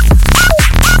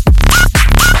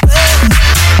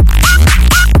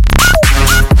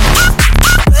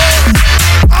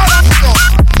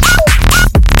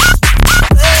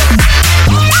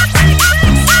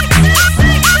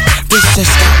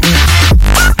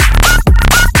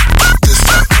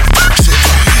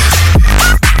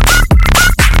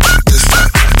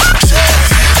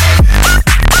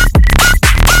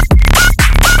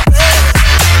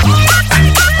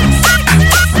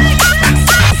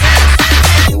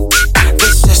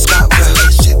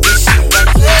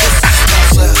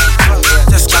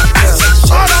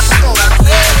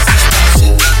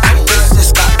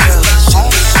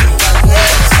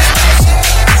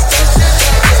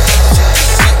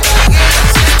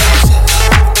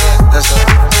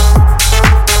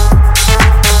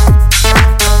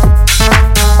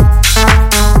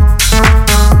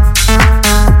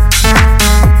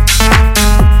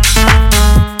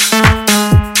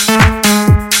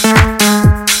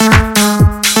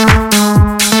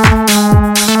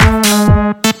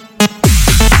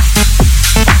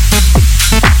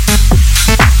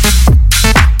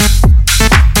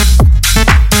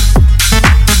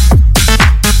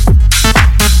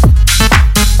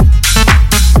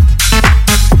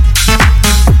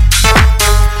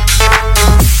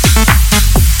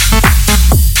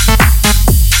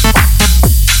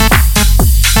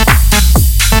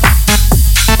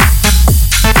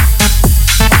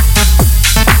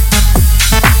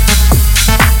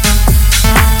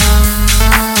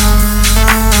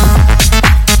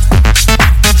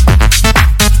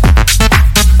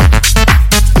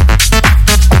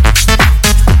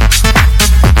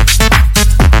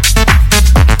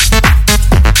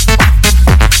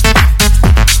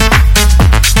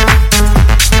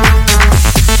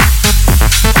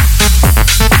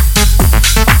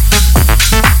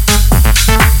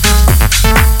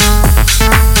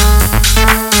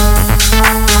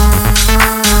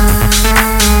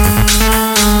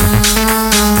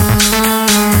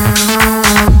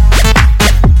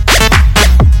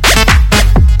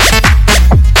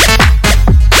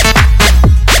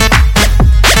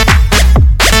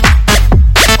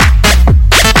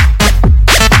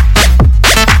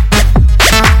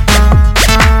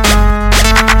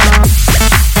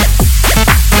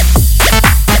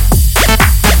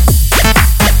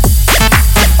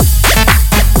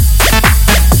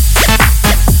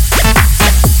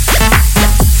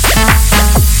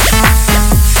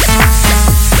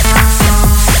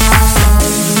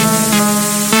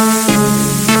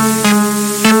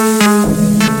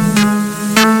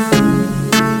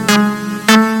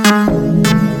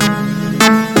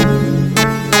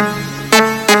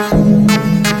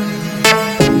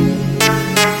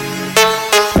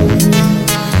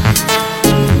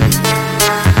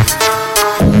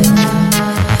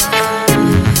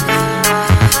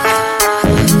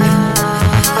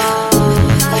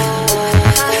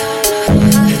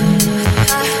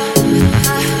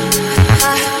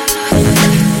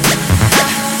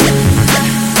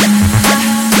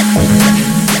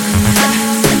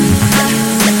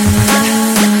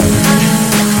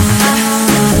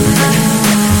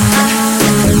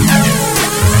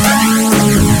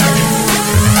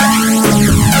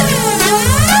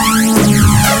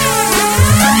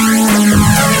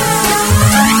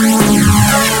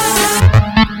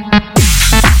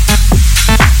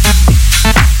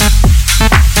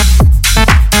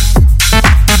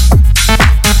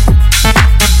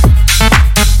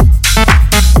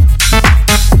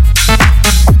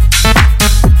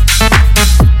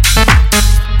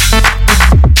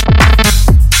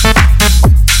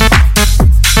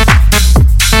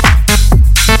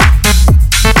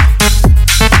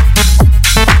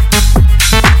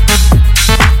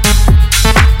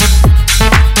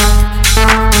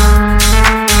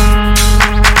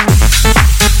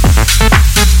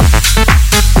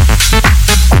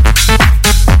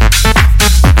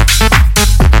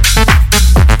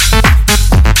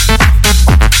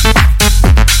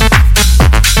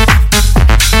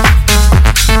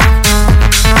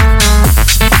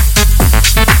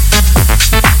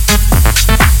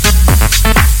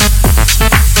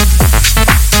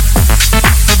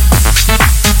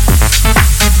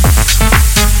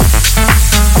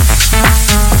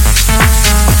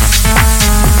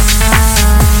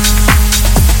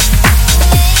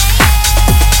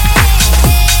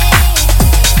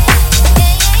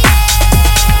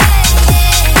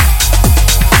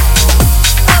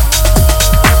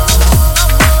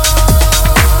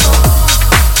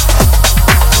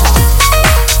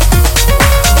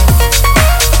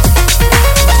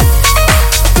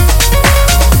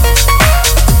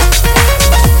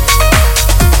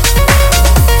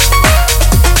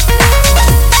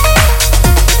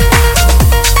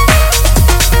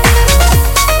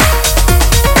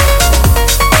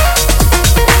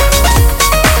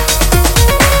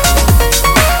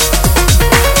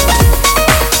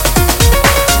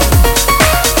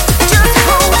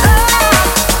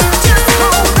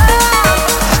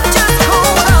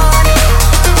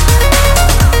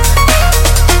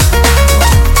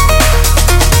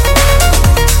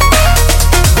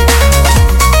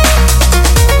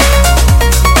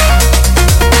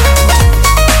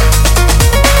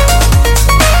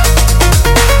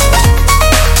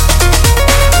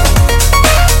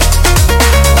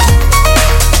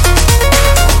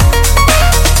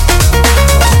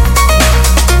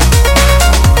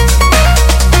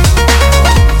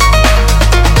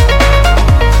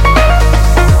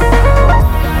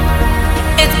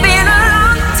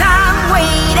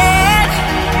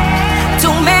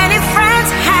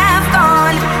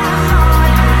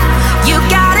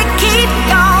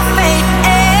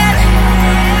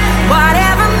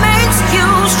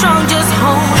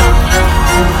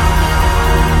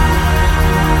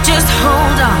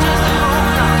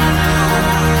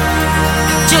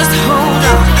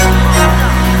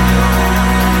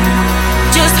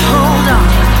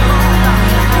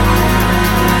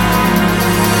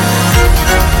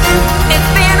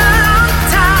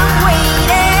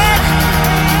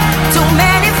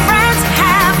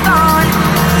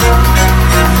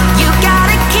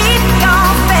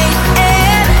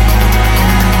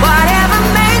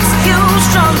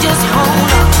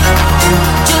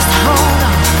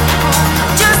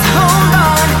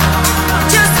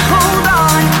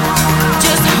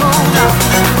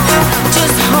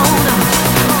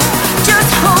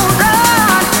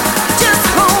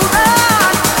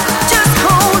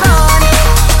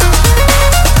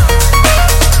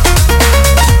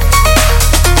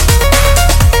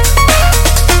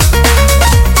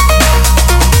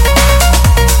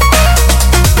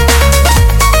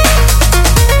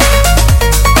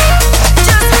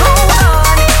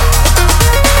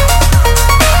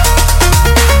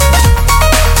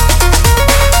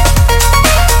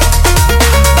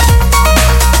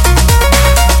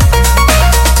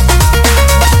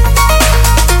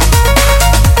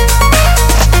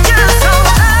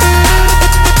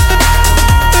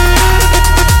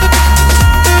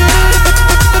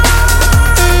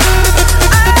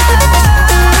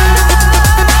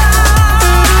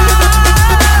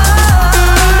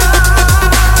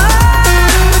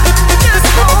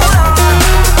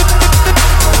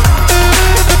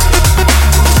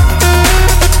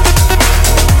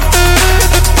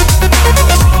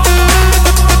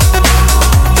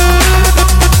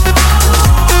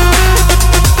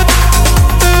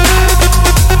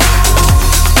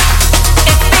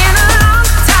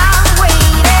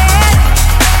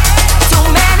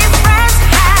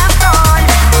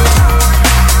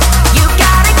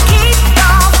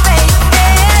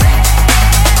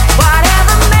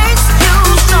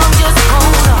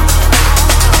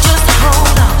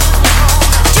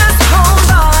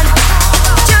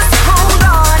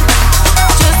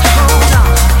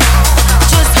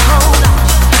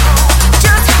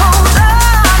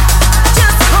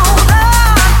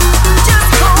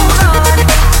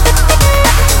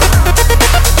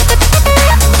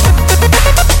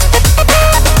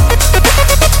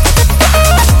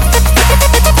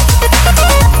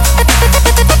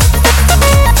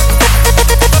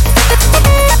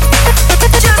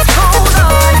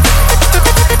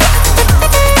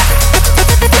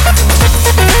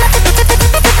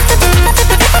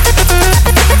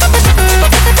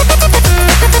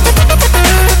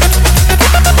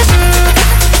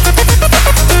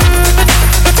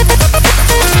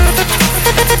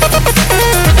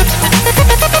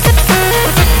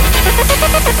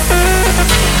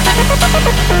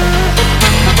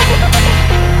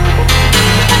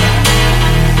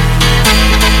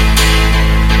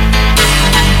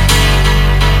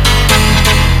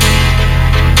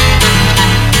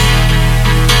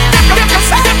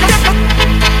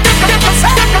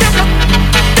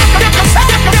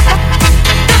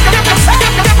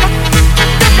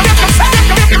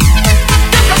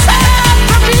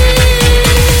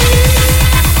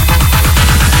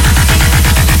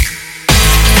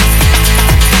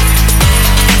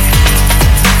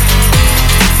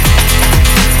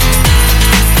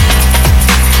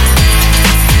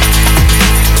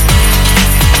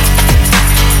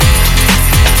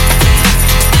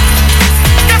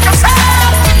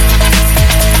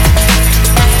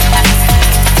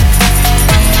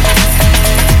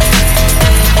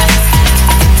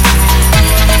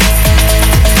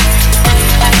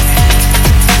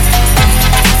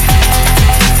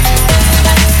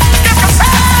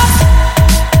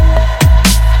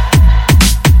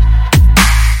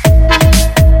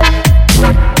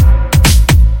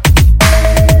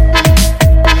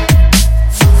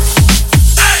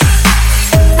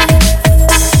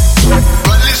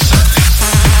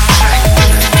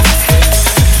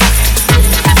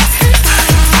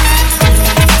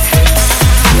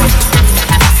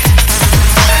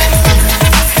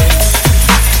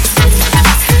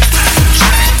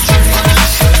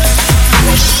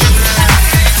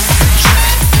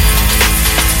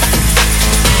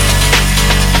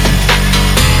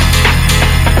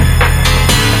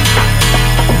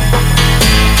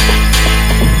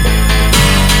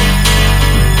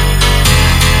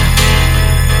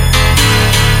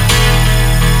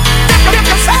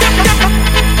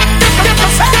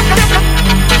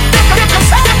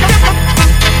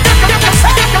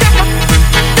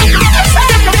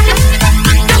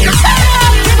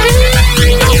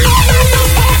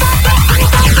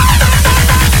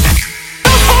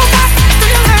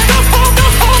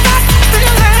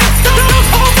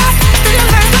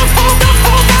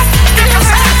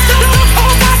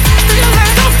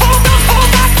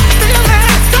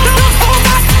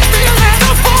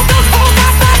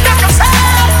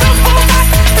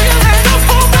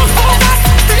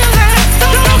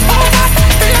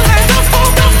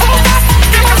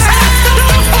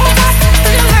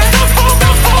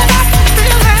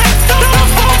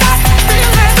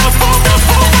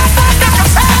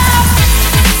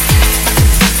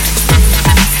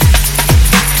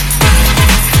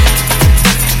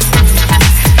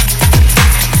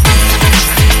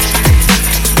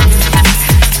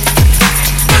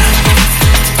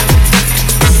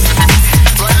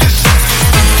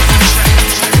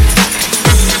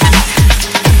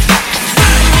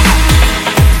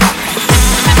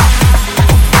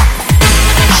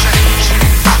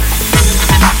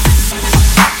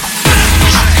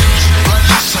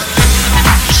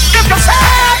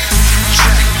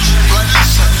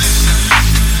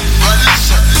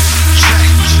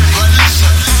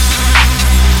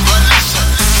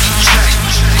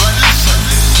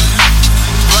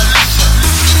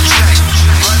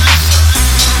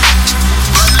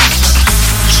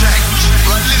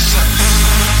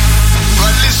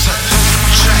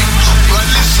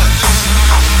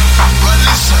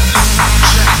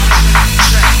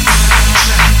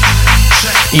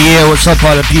 Yeah, what's up,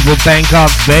 all the people? Bangkok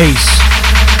Bass.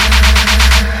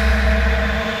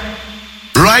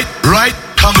 Right,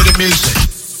 come with the music.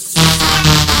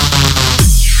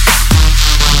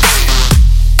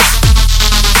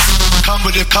 Come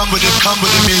with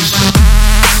the music.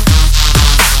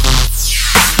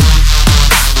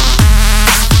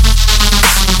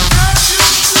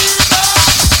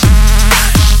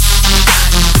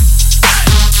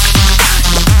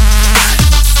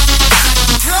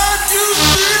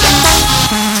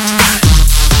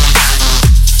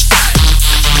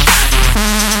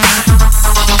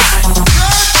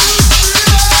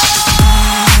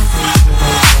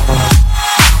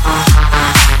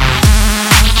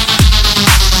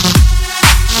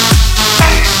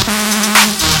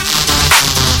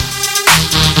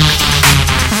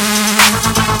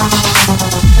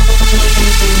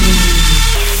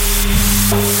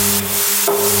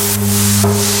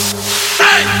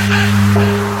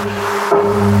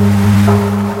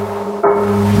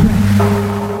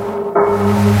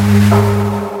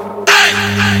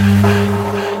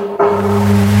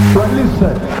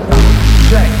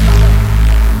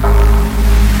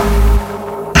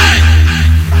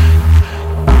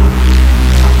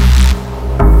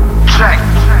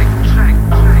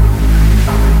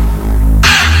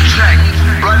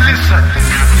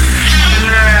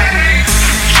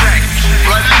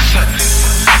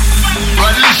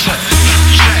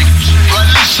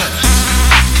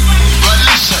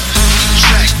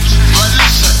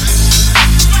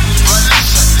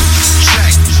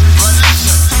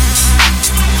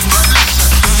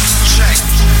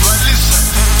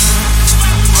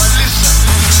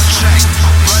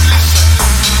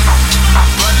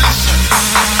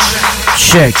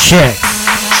 Check.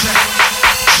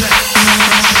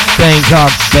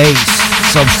 Bangkok Bass,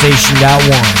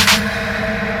 subSTATION.one.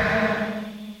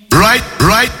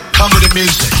 Right, come with the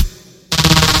music.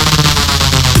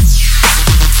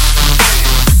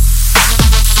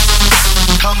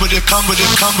 Come with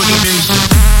the music.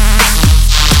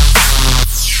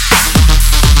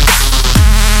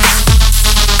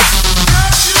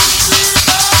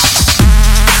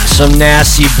 Some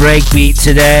nasty breakbeat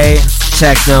today,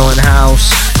 techno and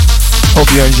house. Hope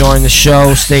you're enjoying the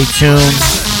show. Stay tuned.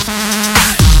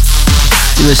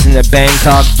 You listen to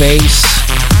Bangkok Bass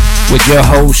with your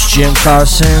host Jim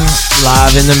Carson,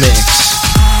 live in the mix.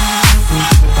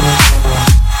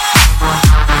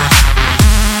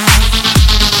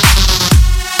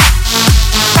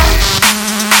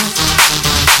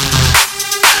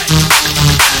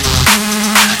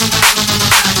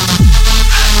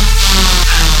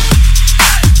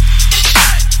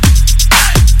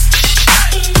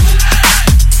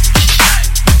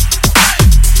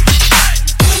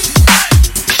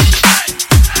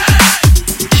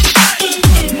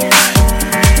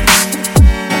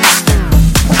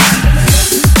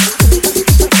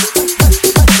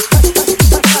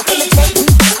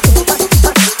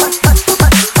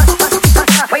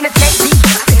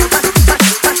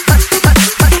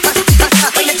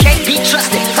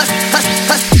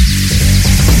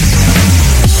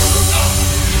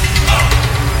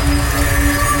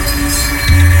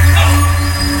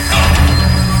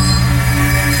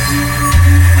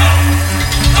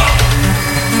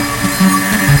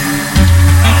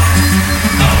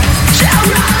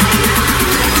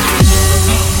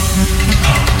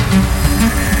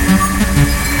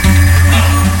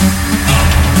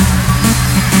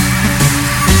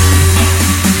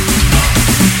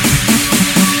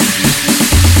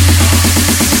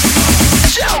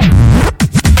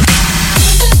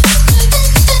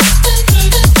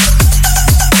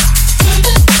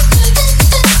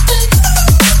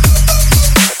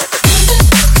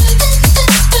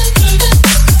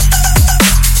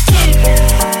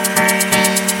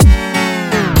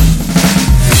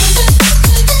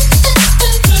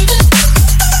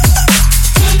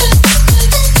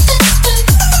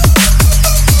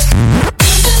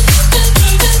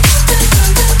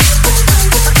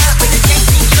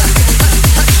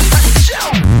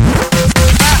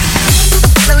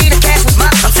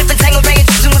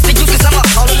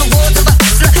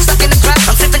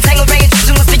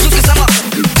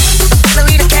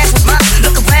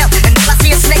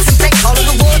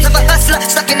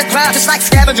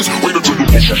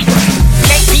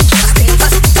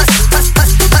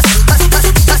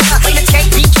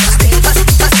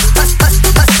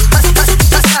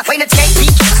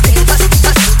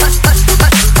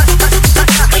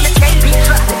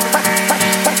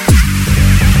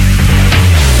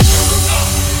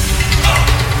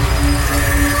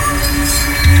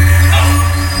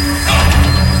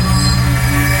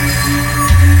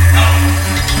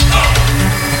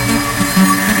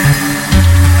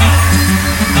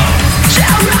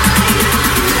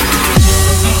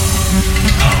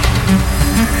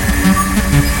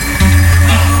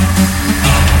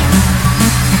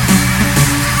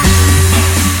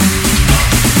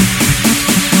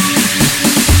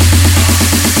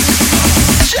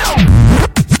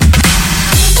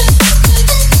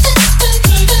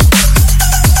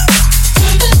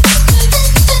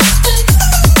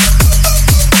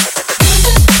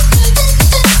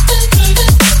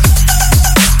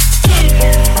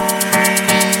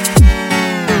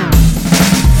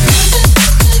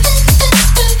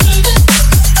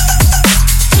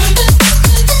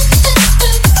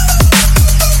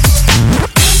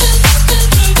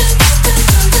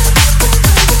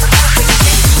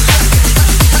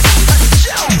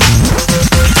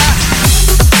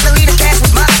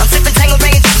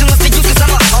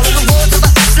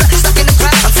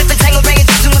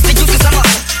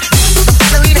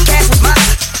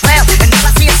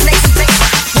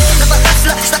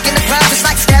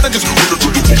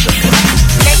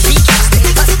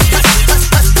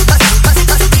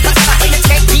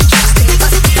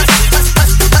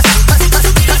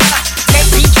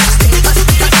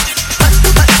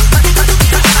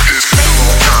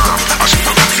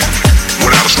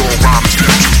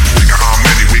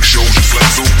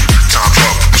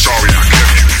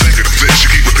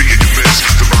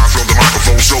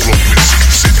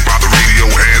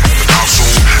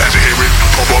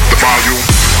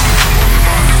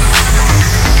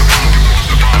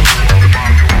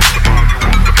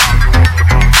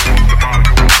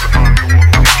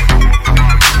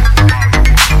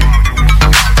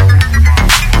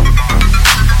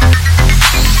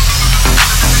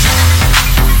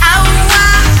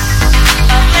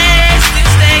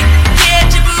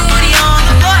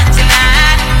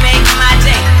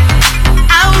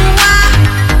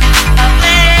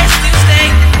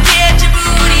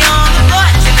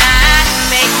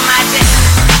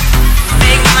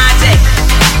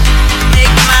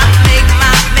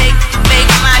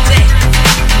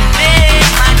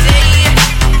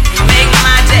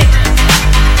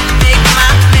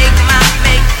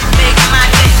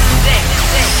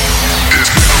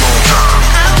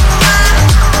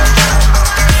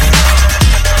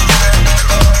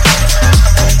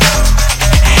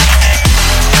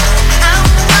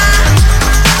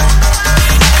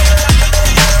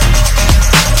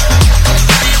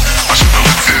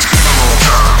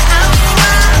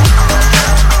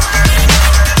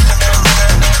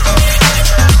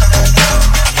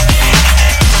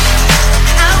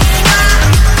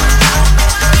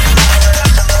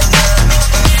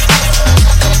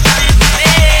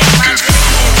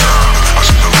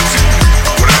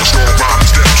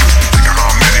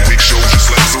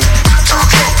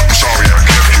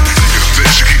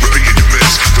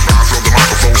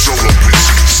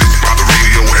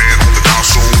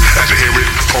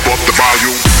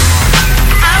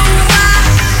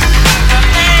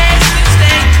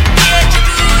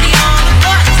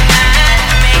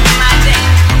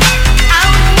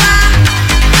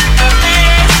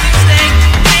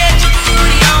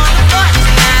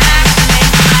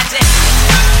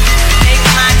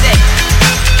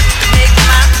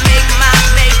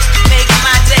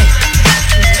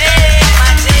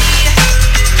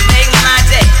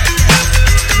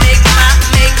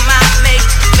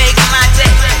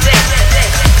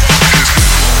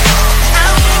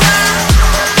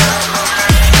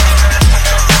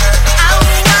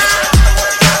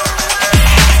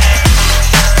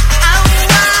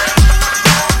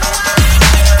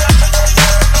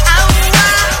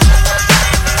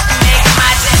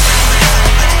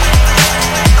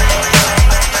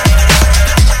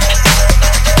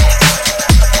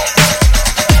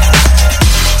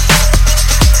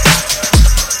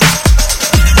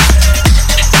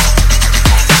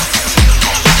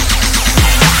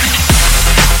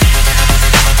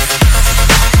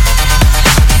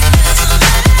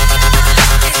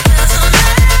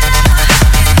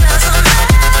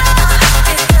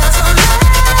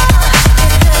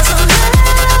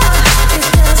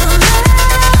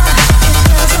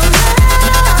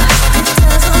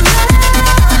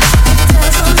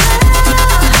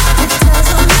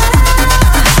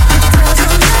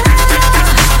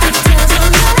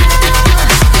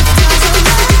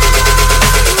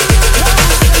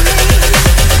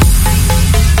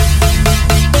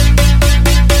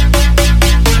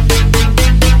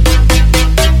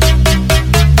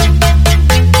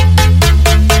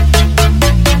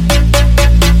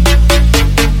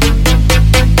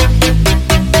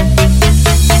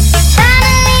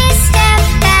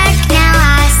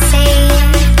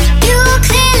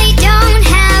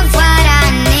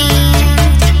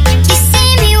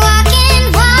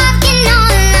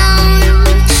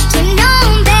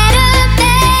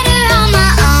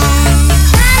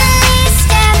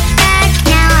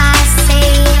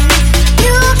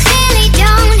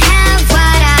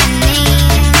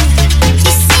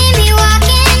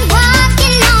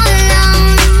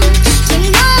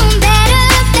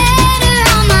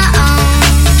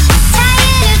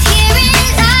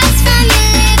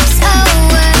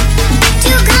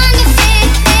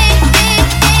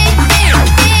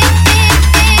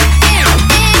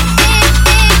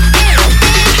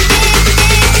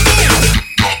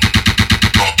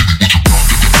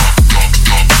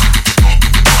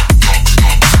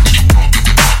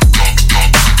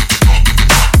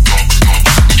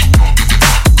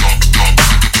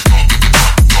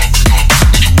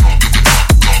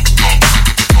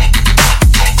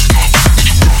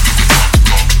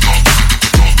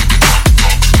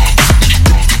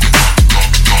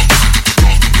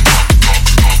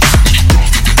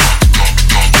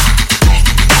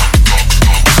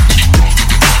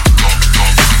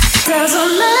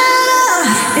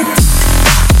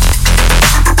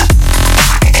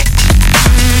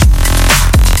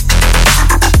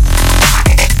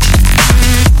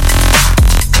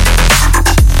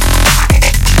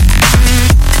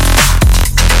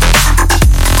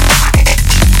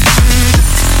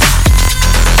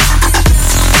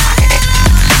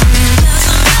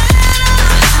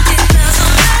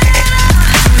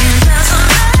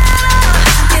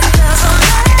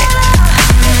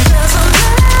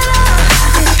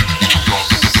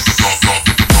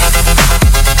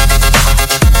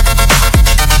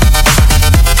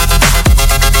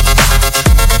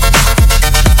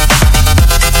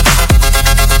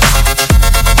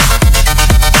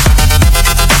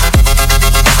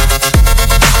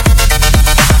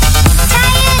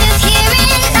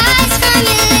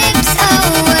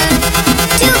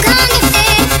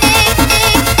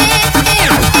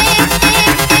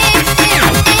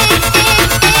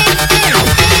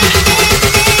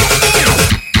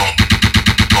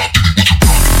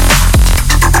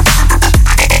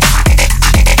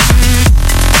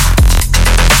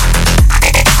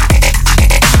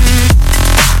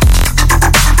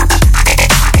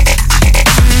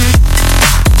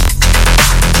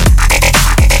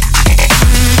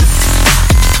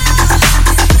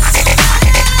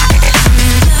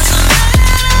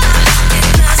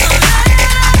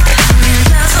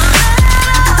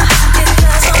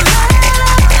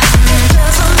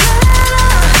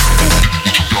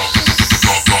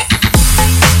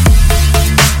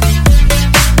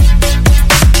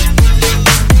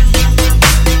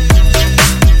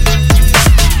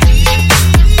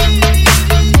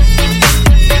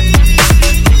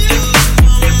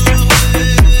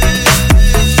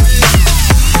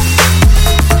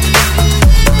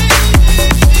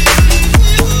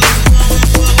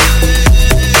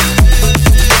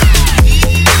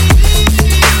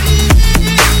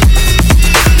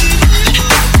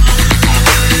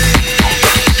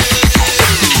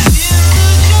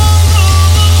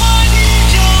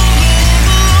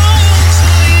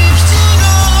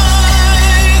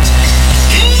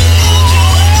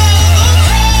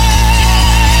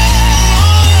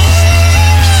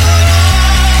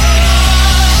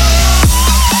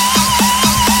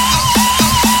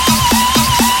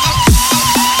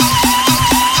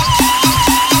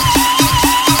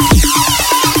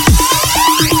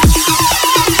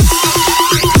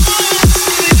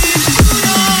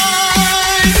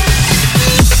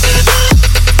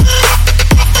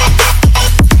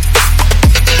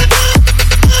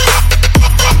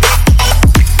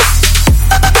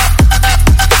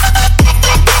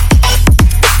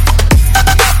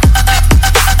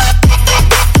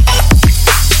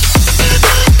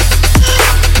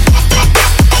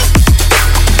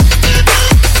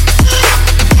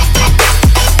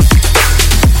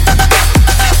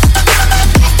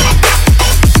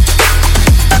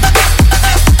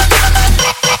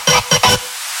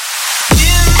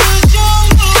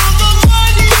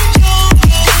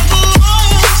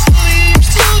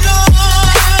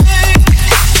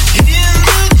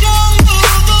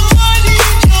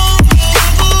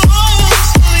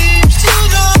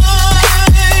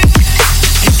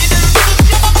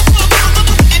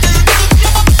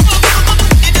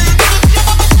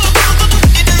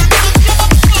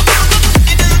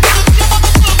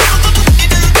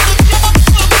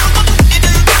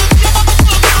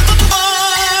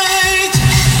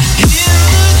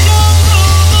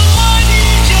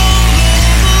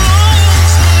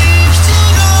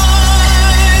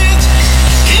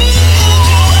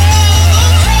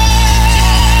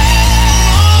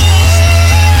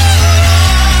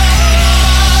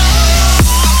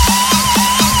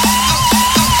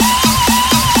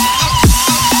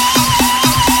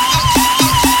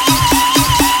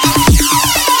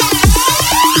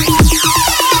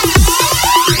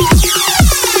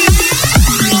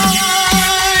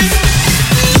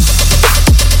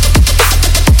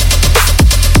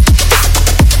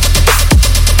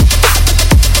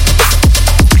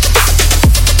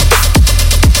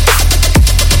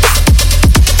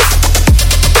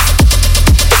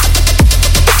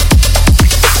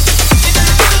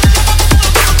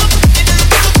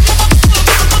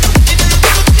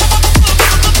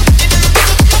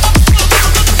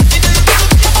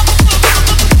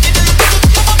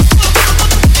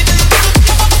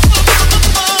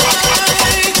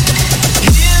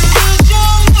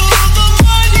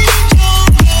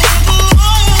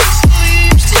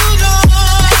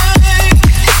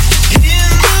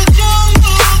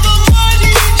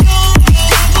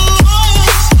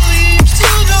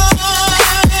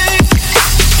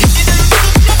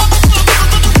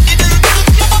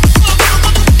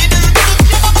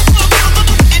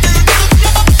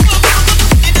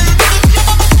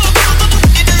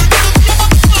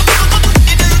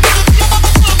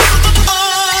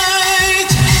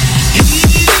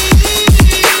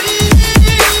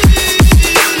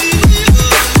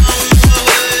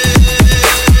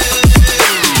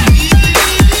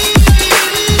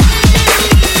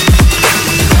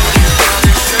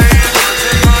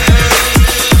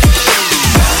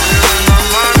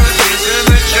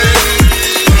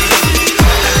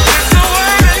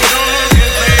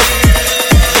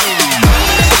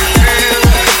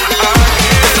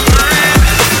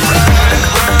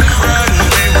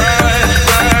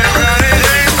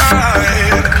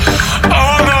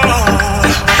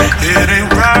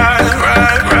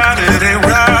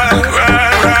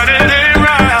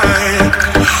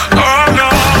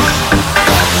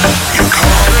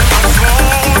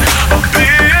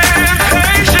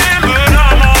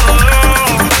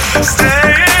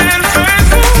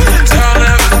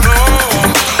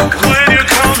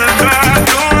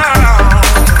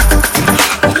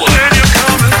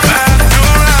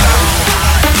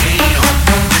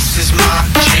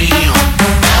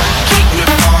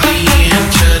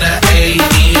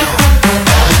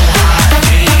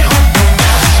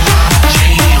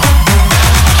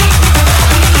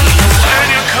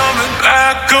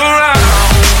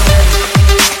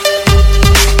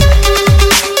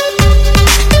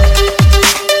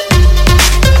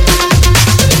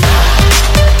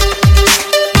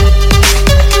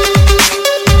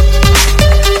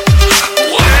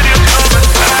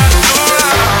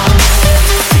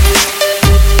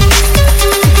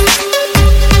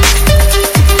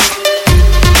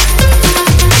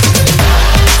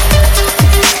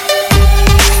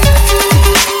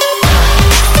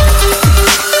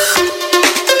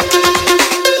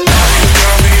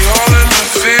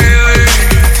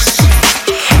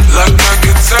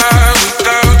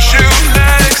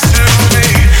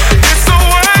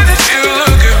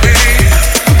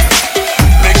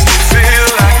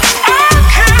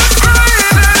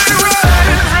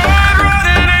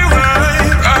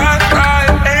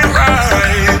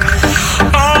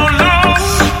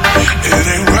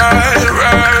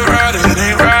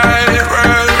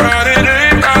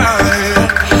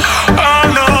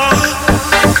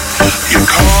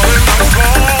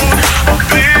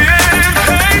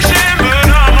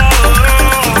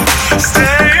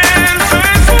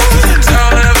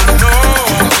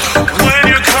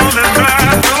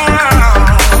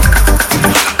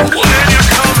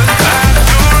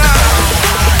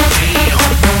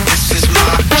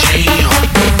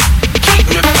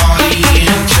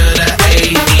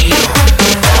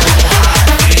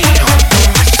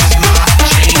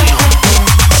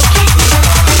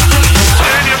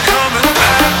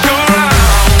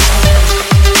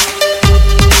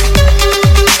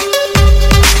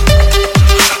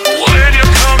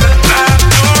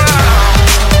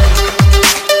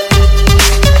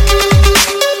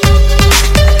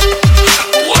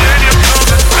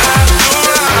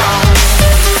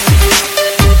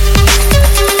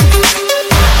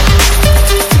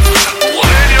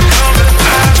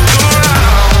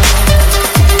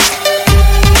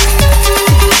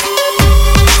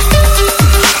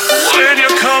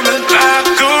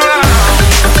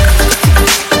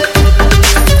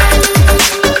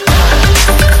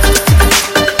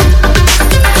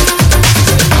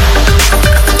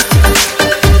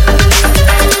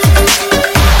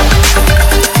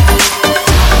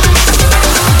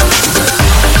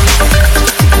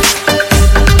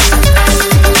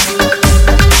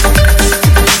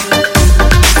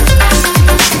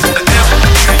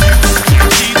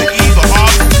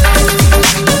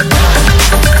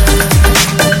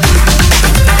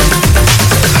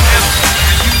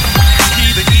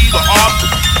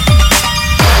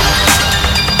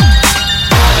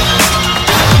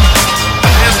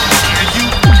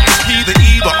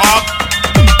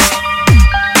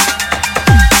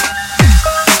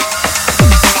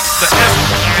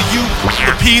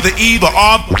 P, the E, the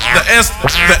R, the S,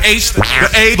 the H, the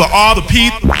A, the R, the P,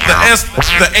 the S,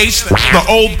 the H, the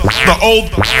O,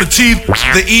 the T,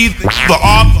 the E, the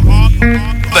R,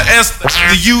 the S,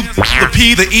 the U, the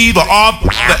P, the E, the R,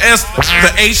 the S,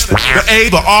 the H, the A,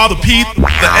 the R, the P,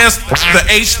 the S, the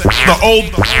H, the O,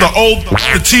 the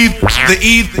T, the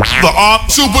E, the R,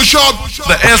 super sharp,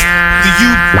 the S, the U,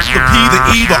 the P, the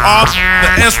E, the R, the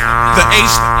S, the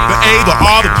H, the A, the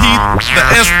R, the P, the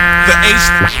S, the H,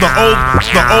 the O,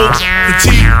 the T,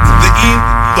 the E,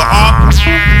 the R,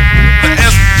 the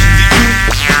S, the U,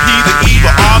 the P, the E,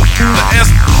 the R, the S,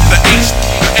 the H,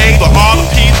 the A, the R, the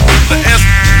P, the S,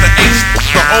 the H,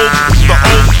 the O,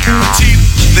 the T,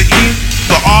 the E,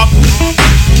 the R,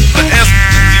 the S,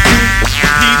 the U, the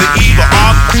P, the E, the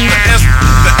R, the S,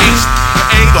 the H, the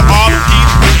A, the R, the P,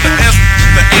 the S,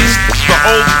 the H, the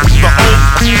O, the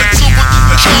super,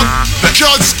 the chug, the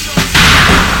chuds.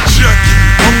 Check it,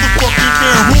 I'm the fucking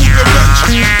man who the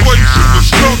legend. Blazing the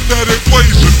stuff that ain't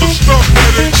blazing, the stuff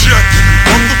that ain't checking.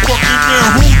 I'm the fucking man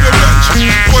who the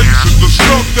legend. Blazing the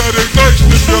stuff that ain't nice,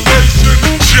 stimulation.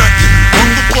 Check it, I'm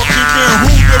the fucking man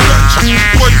who the legend.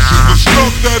 Blazing the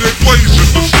stuff that ain't blazing,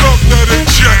 the stuff that ain't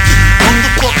checking. I'm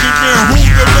the fucking man who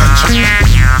the legend.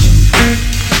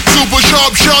 Super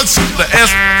sharp shots. The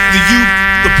S, the U,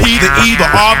 the P, the E, the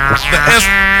R, the S,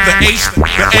 the H,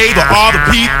 the A, the R, the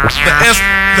P, the S,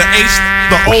 the H,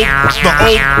 the O,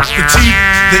 the T,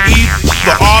 the E,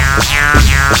 the R.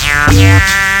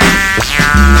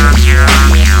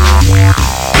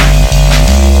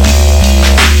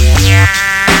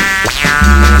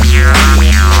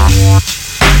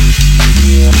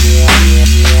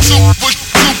 Super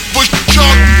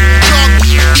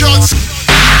shots.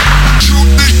 Shoot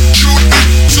this,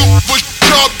 super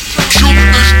sharp. Shoot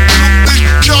this,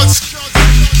 shots.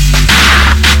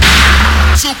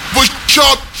 Super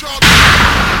sharp.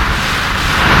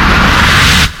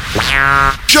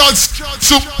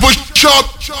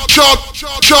 Shots,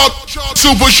 super sharp,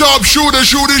 super sharp, shooter,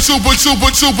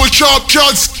 super sharp,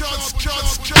 shots.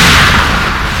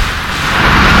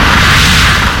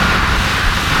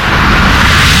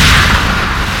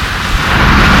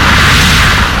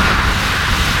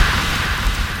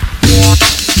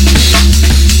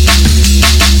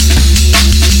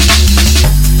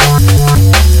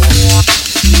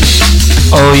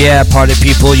 Oh yeah, party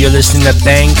people, you're listening to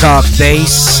Bangkok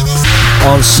Bass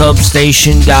on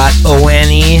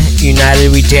subSTATION.one.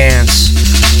 United we dance.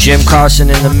 Jim Carson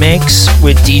in the mix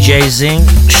with DJ Zinc,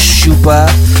 Super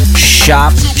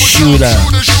Shop Shooter.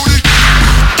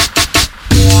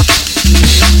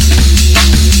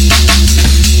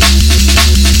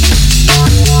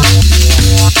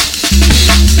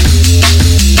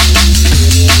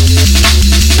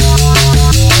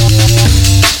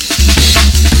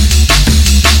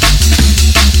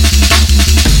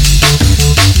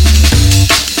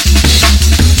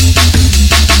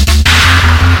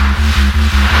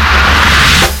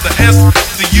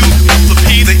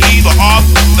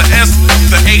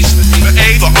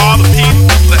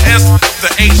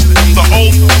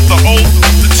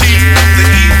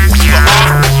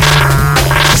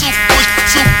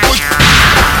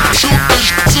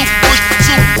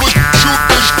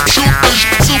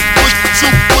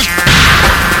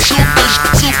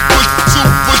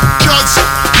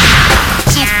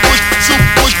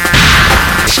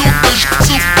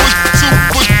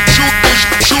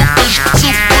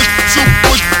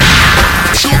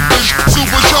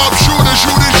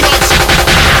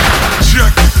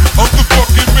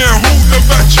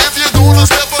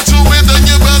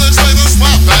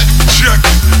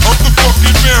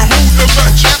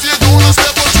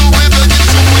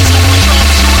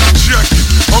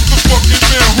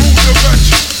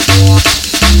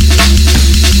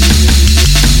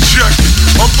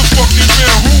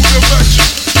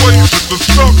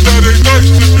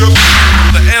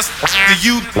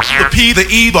 The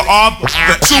E, the R, the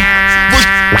super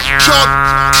sharp,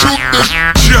 shoot this,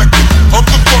 check it. I'm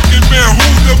the fucking man who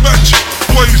the match.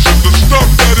 Blazing the stuff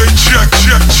that ain't check it.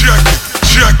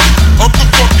 I'm the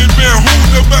fucking man who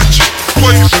the match.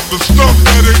 Blazing the stuff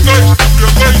that ain't nice,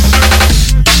 stimulation.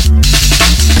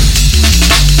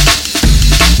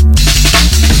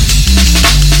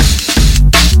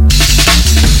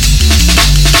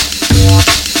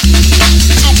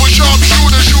 Super sharp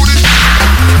shooter, shoot it.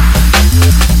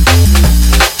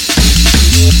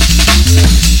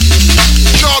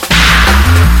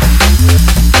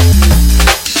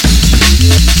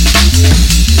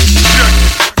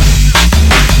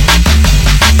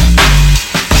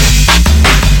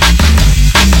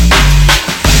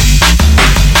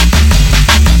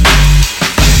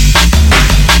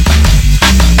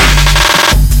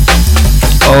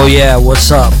 yeah,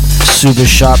 what's up? Super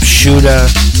Sharpshooter.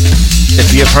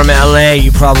 If you're from LA,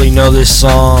 you probably know this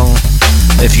song.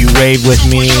 If you rave with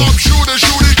me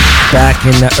back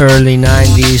in the early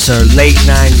 90s or late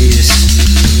 90s,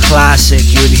 classic.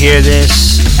 You would hear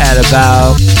this at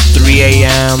about 3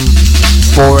 a.m.,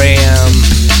 4 a.m.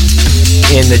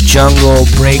 in the Jungle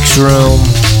Breaks room,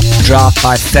 dropped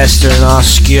by Fester and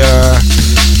Oscure,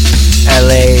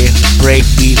 LA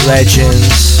breakbeat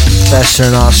legends. Fester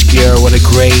and Oscure, what a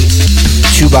great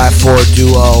 2x4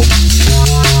 duo.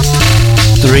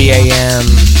 3 a.m.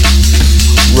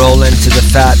 roll into the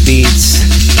fat beats.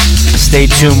 Stay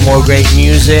tuned, more great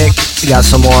music. We got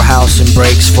some more house and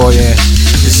breaks for you.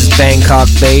 This is Bangkok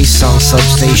BA on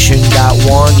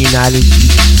subSTATION.one. United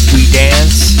We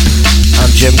Dance.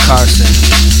 I'm Jim Carson,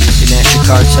 Ganesha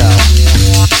Cartel.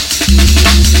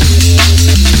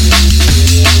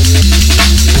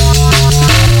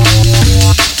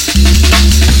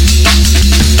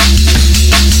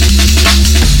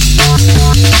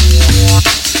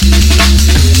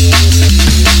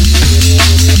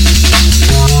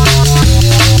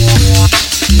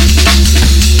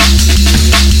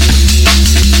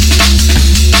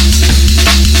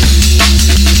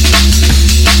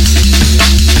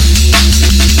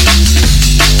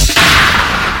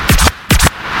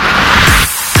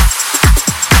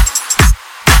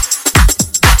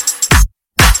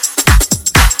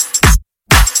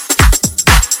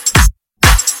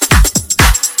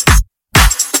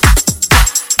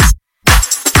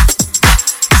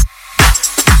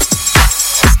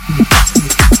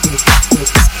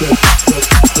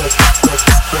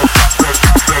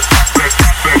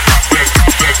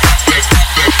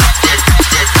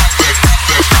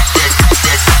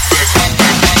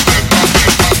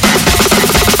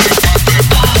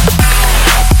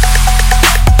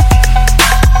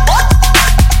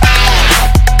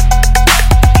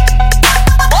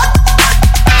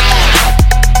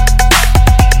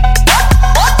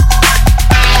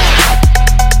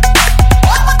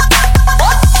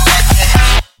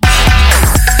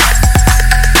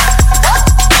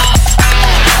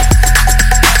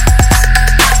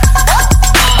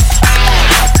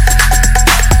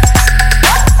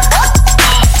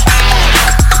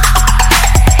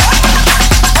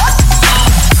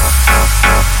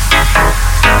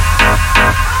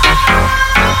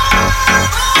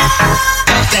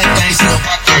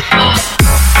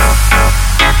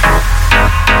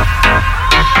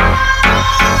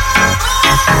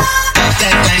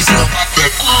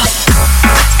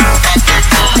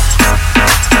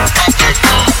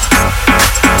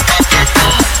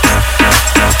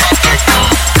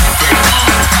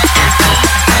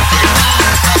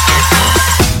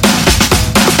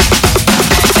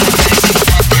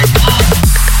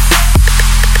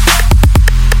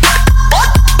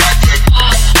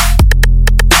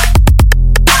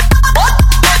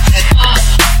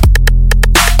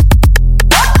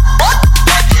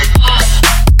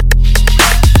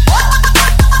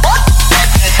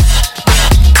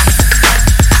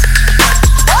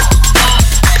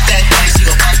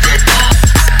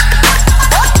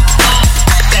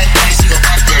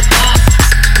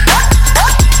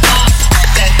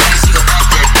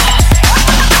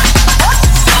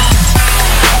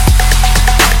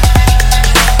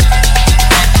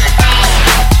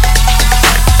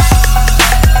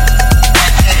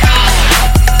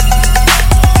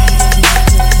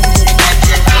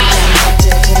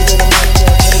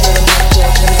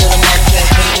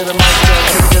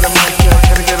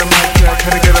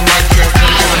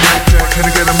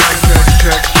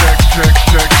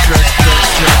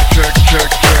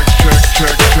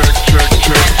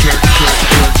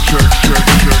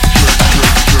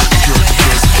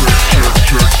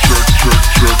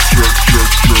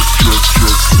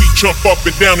 Jump up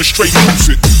and down and straight loose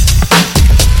it.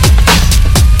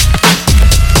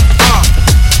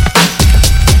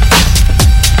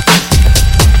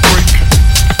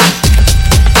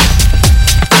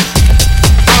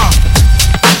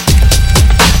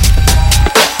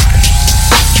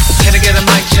 Can I get a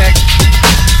mic check?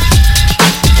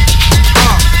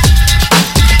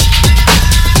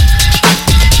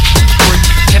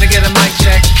 Can I get a mic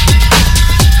check?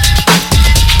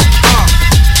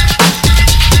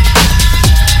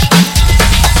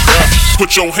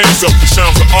 Put your hands up, the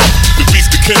sounds are off. The beats,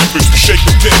 the cannabis, the shake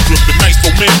the dandruff. The night's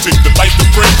romantic, the life the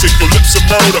frantic. Your lips are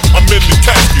murder, I'm in the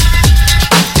casket.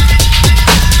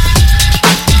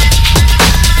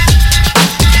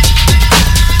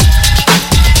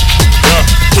 Yeah,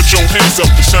 put your hands up,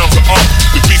 the sounds are off.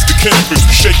 The beats, the cannabis,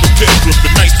 the shake the dandruff.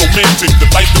 The night's romantic, the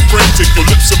life the frantic. Your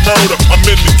lips are murder, I'm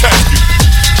in the casket.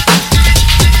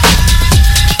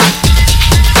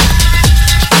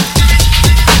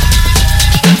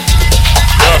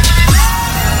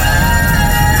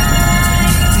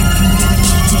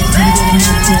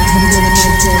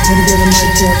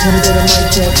 check? Can I get a mic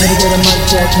check? Can I get a mic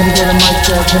check? Can I get a mic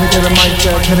check? Can I get a mic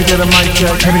check? Can I get a mic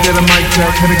check? Can I get a mic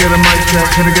check? Can I get a mic check?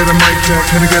 Can I get a mic check?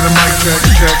 Can I get a mic check?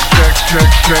 Check check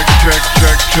check check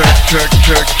check check check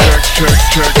check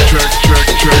check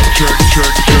check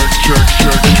check check check check check check check check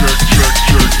check.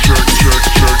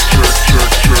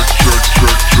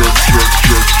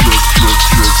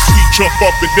 Jump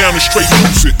up and down and straight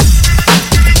lose it.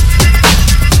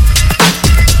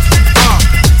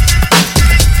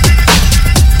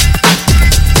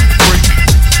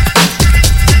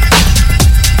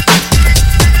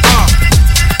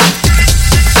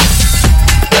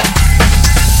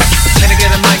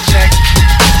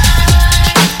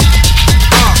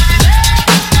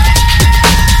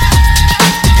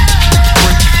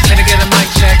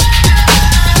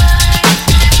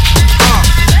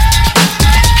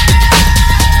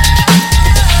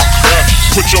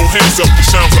 Hands up, the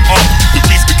sounds are off. The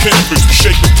beats, the canvas, the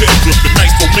shape of tendrils. The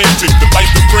night's romantic, the life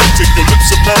is frantic. Your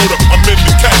lips are murder, I'm in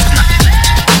the casket.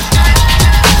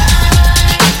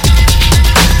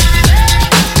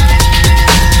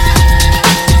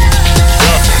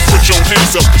 Put your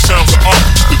hands up, the sounds are off.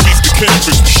 The beats, the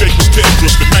canvas, the shape of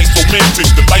tendrils. The night's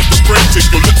romantic, the life is frantic.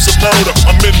 Your lips are murder,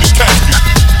 I'm in the casket.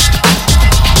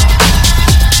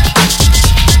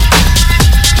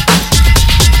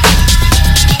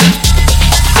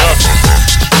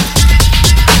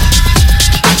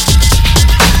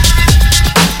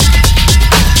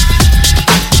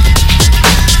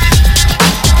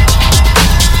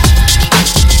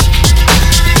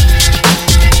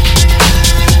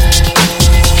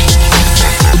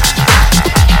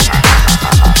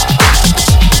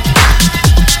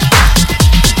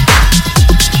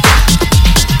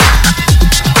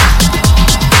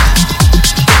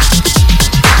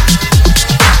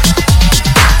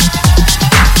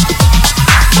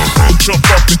 Jump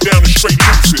up and down and straight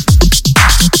lose it.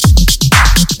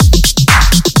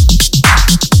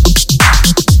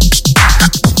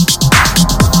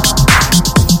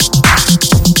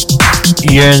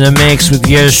 You're in the mix with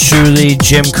yours truly,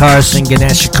 Jim Carson,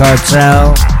 Ganesha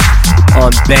Cartel,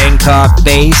 on Bangkok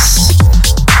Bass.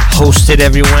 Hosted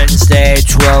every Wednesday,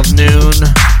 12 noon,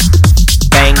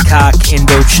 Bangkok,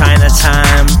 Indochina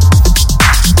time.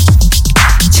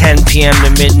 10 p.m.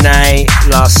 to midnight,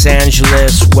 Los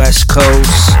Angeles, West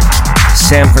Coast,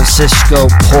 San Francisco,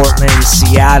 Portland,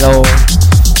 Seattle.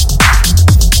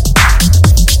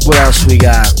 What else we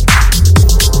got?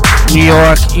 New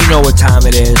York, you know what time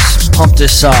it is. Pump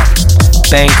this up.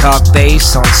 Bangkok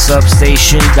Bass on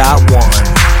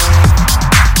subSTATION.one.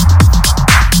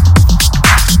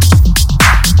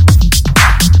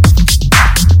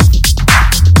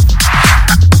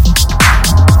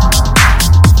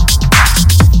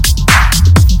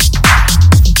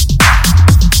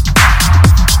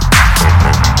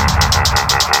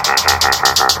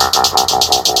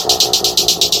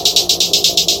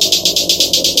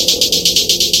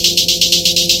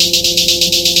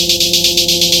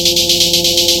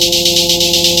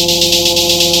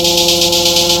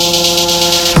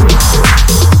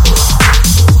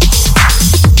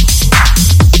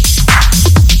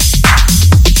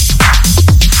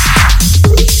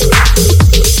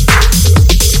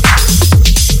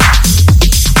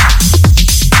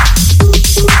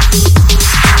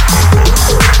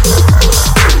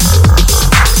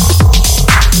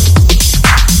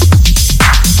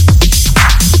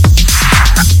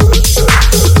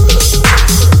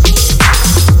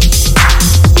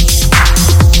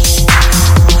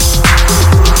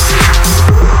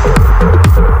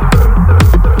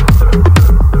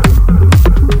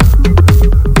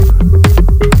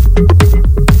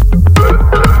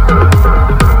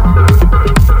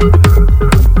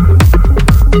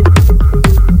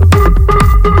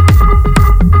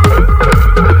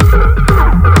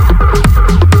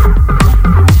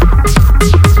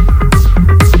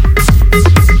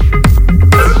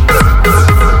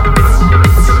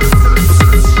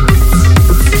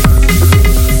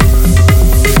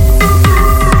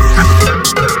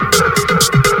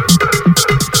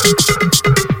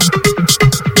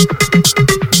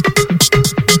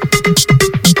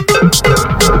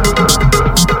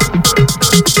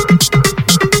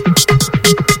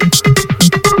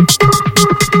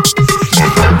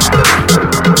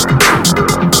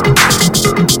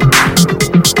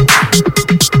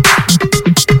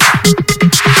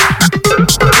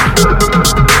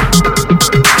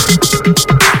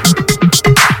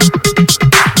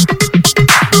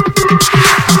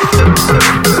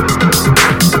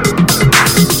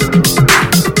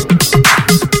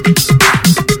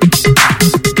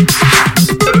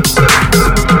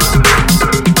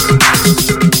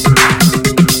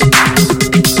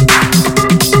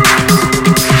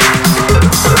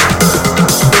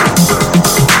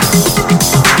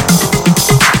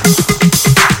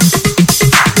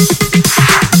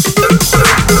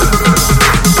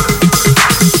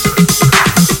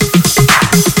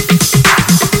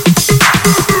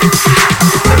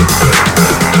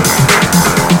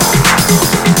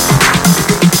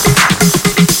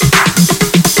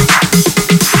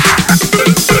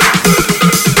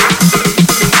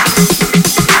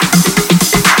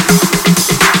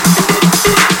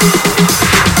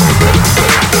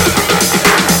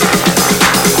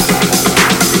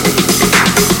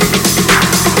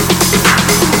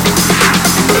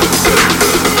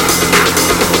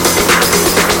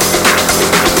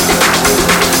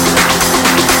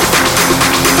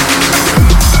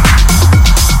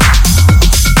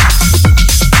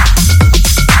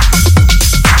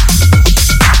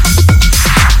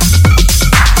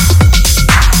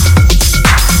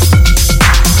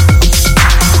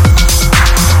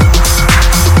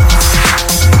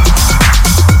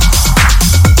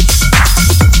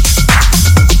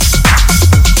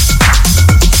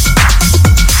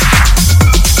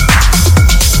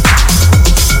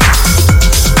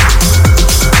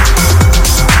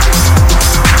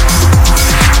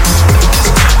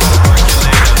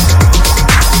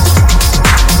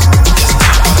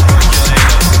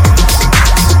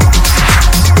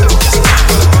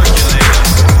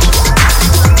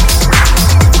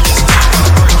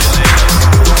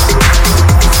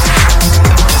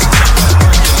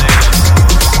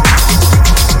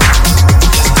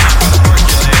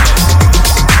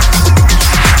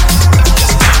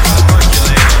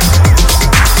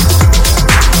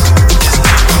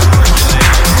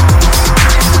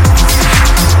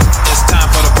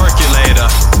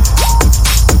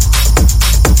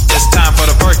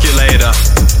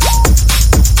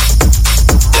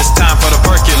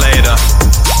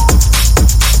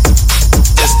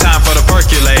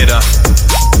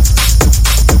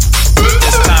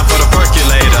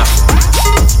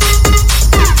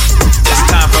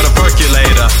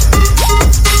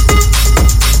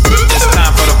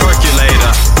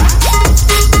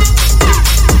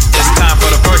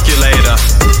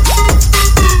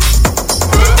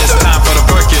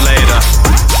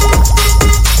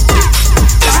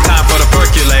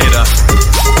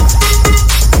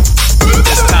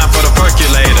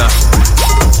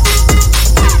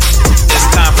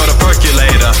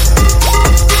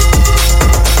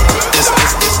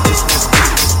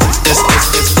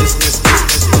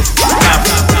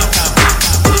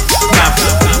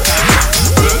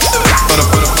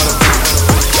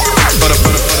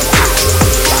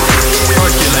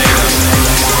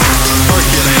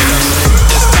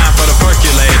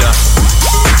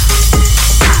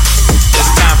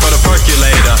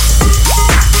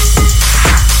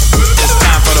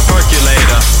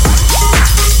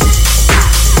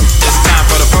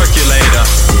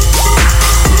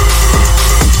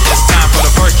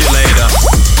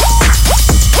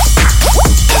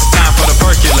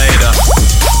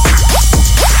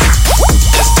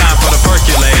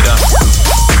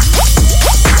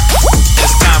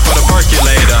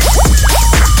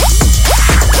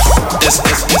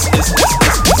 Percolator,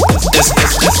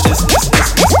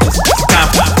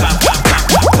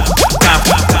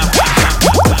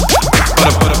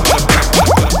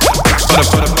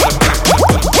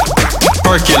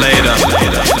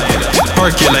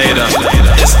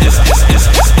 percolator.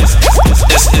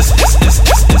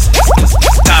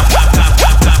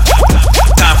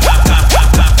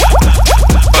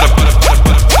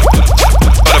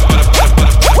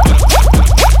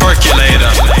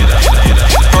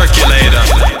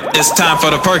 It's time for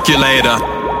the percolator.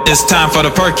 It's time for the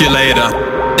percolator.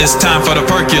 It's time for the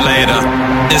percolator.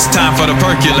 It's time for the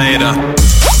percolator.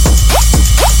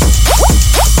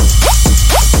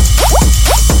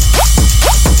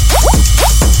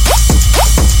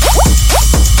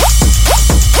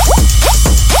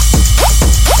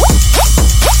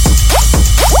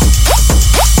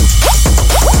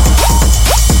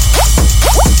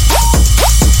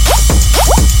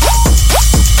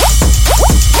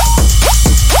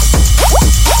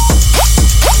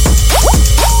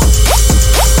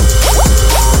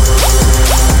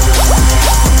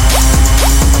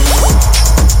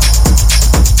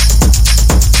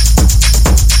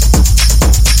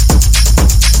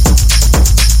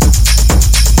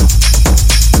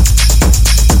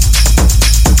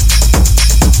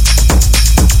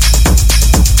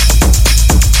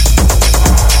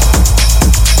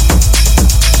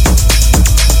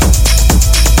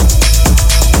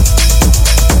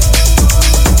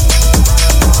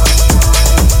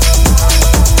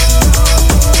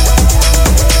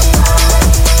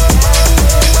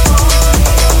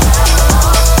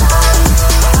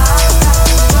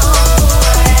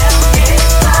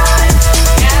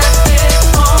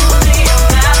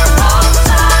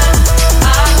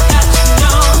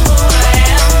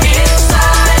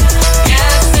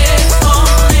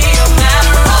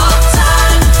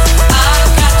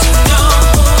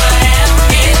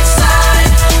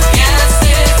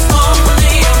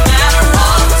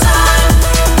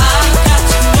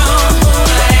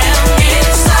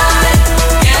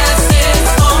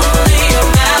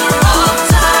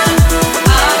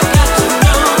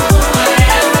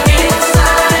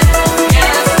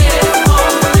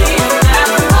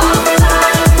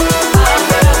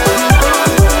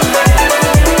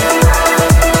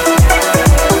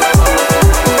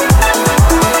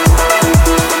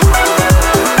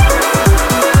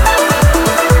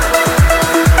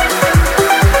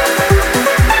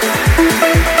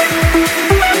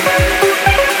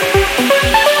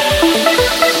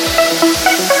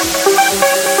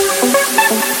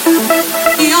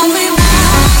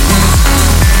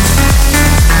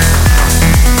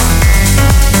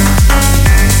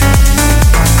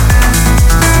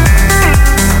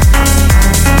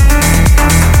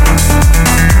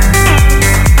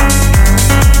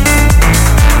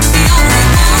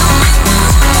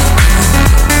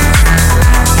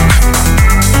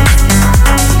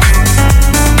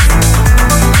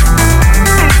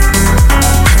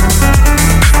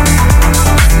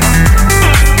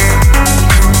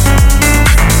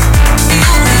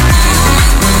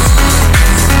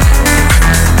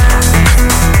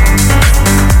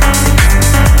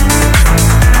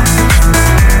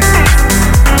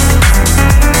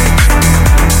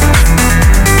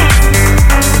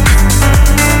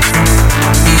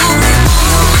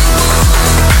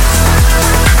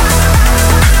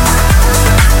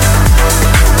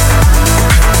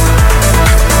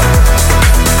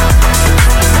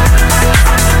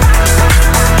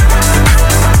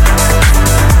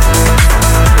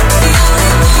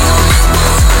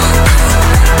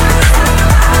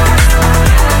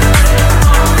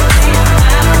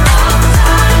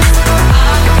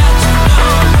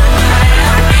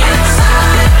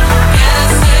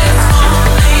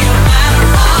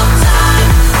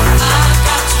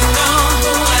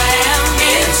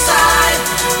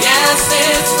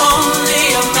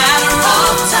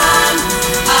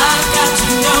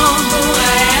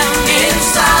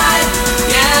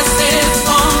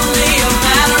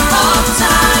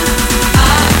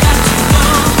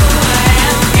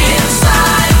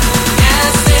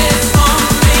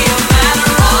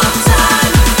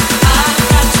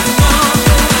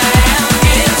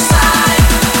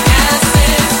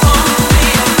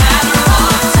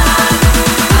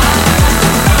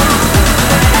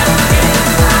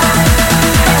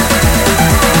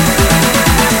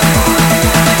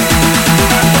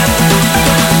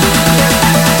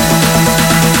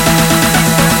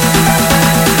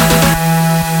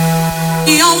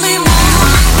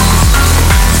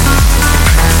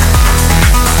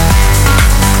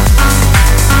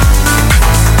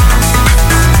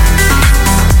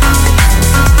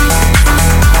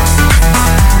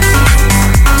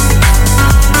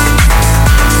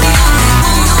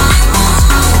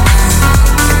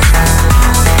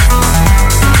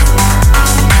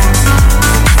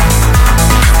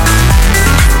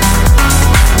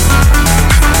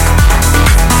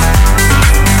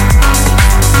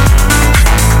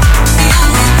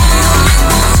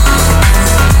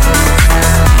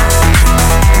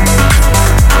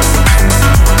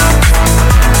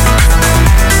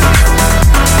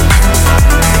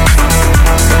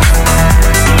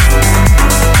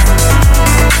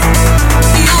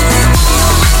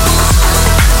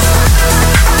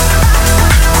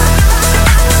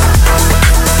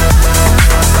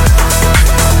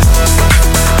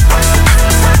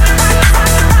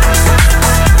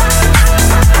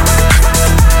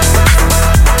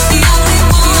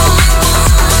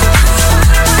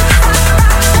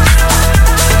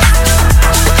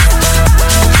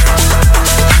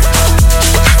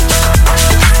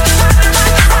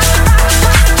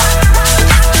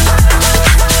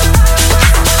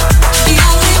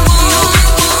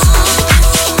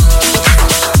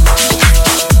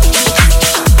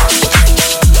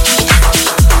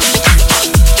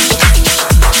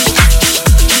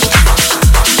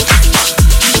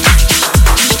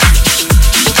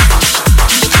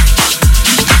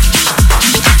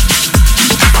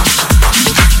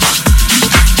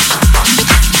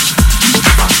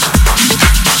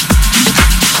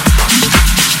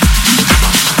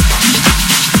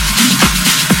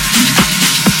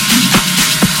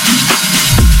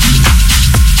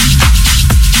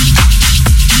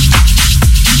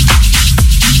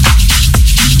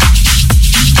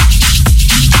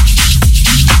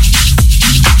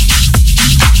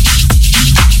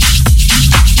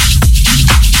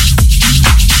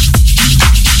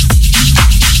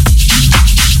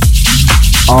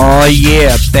 Oh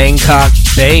yeah, Bangkok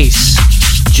Bass.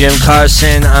 Jim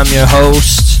Carson, I'm your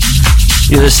host.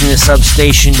 You're listening to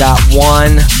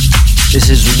subSTATION.one. This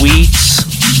is Wheats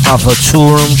off of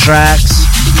Tool Room Tracks.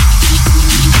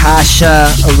 Kasha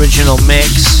original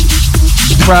mix.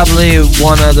 Probably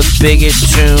one of the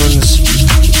biggest tunes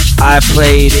I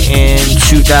played in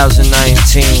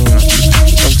 2019.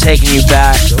 I'm taking you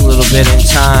back a little bit in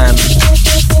time.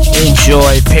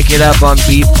 Enjoy. Pick it up on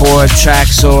Beatport,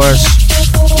 Tracksource,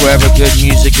 wherever good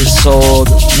music is sold.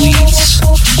 Wheats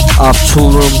off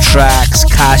Tool Room Tracks.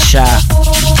 Kasha.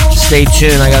 Stay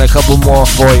tuned. I got a couple more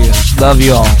for you. Love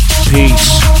y'all.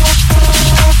 Peace.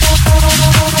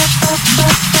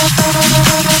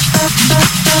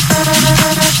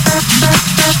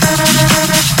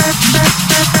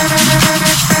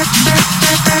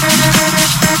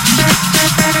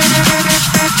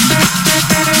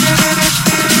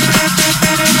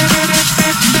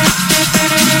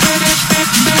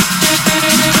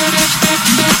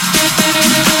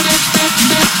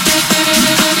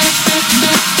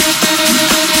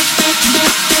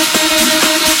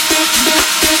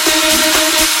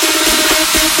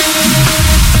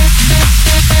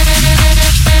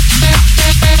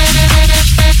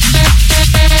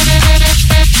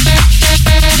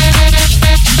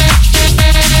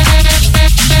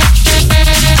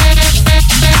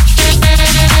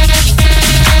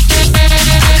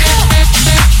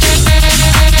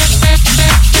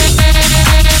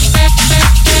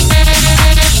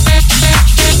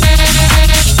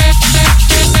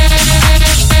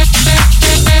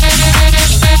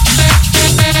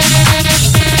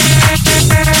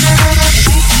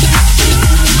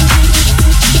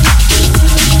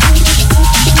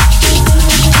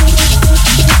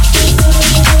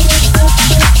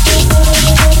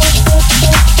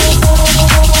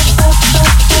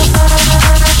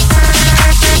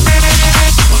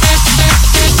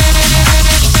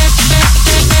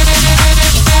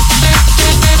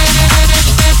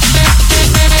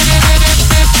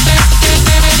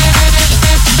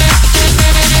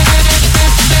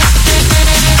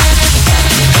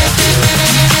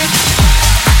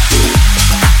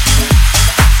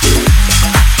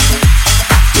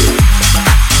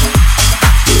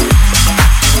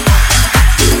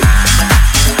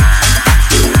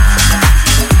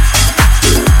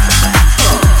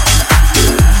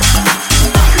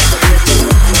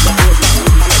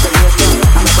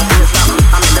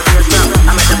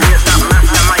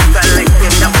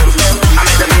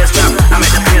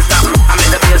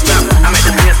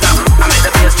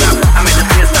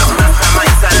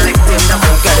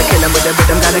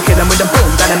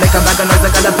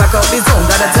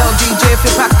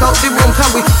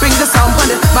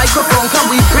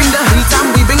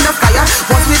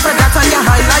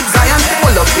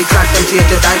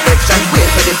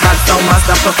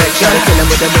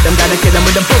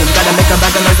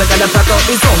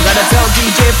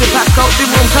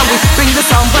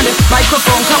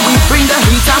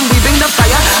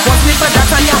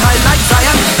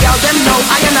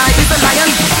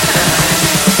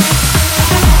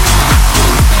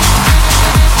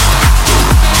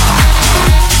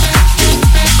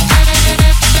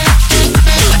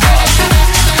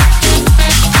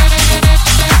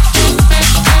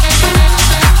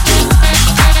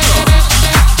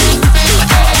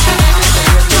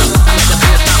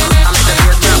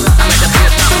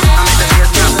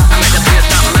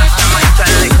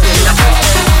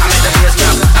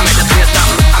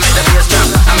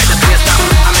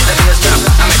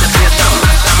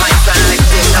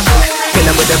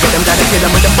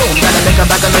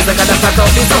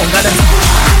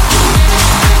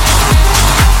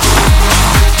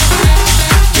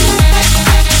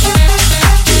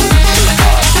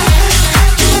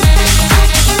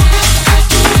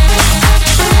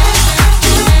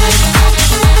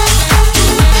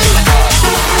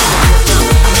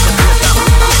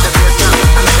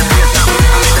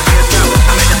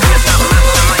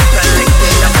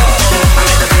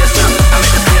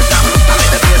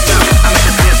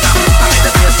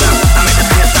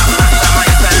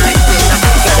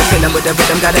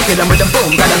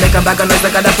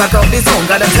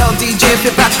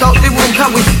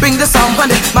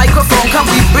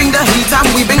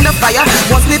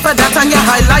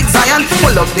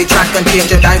 The track and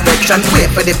change your direction. Wait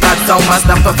for the bad sound,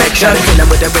 master perfection. Kill 'em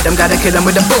with the rhythm, gotta kill 'em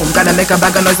with the boom. Gotta make a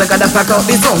bag of noise, I gotta pack out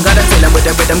the zone. Gotta kill 'em with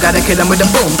the rhythm, gotta kill 'em with the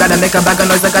boom. Gotta make a bag of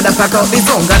noise, I gotta pack out the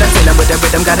zone. Gotta kill 'em with the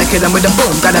rhythm, gotta kill 'em with the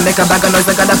boom. Gotta make a bag of noise,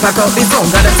 I gotta pack out the zone.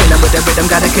 Gotta kill 'em with the rhythm,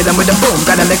 gotta kill 'em with the boom.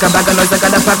 Gotta make a bag of noise, I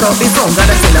gotta pack out the zone.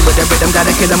 Gotta kill 'em with the rhythm,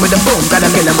 gotta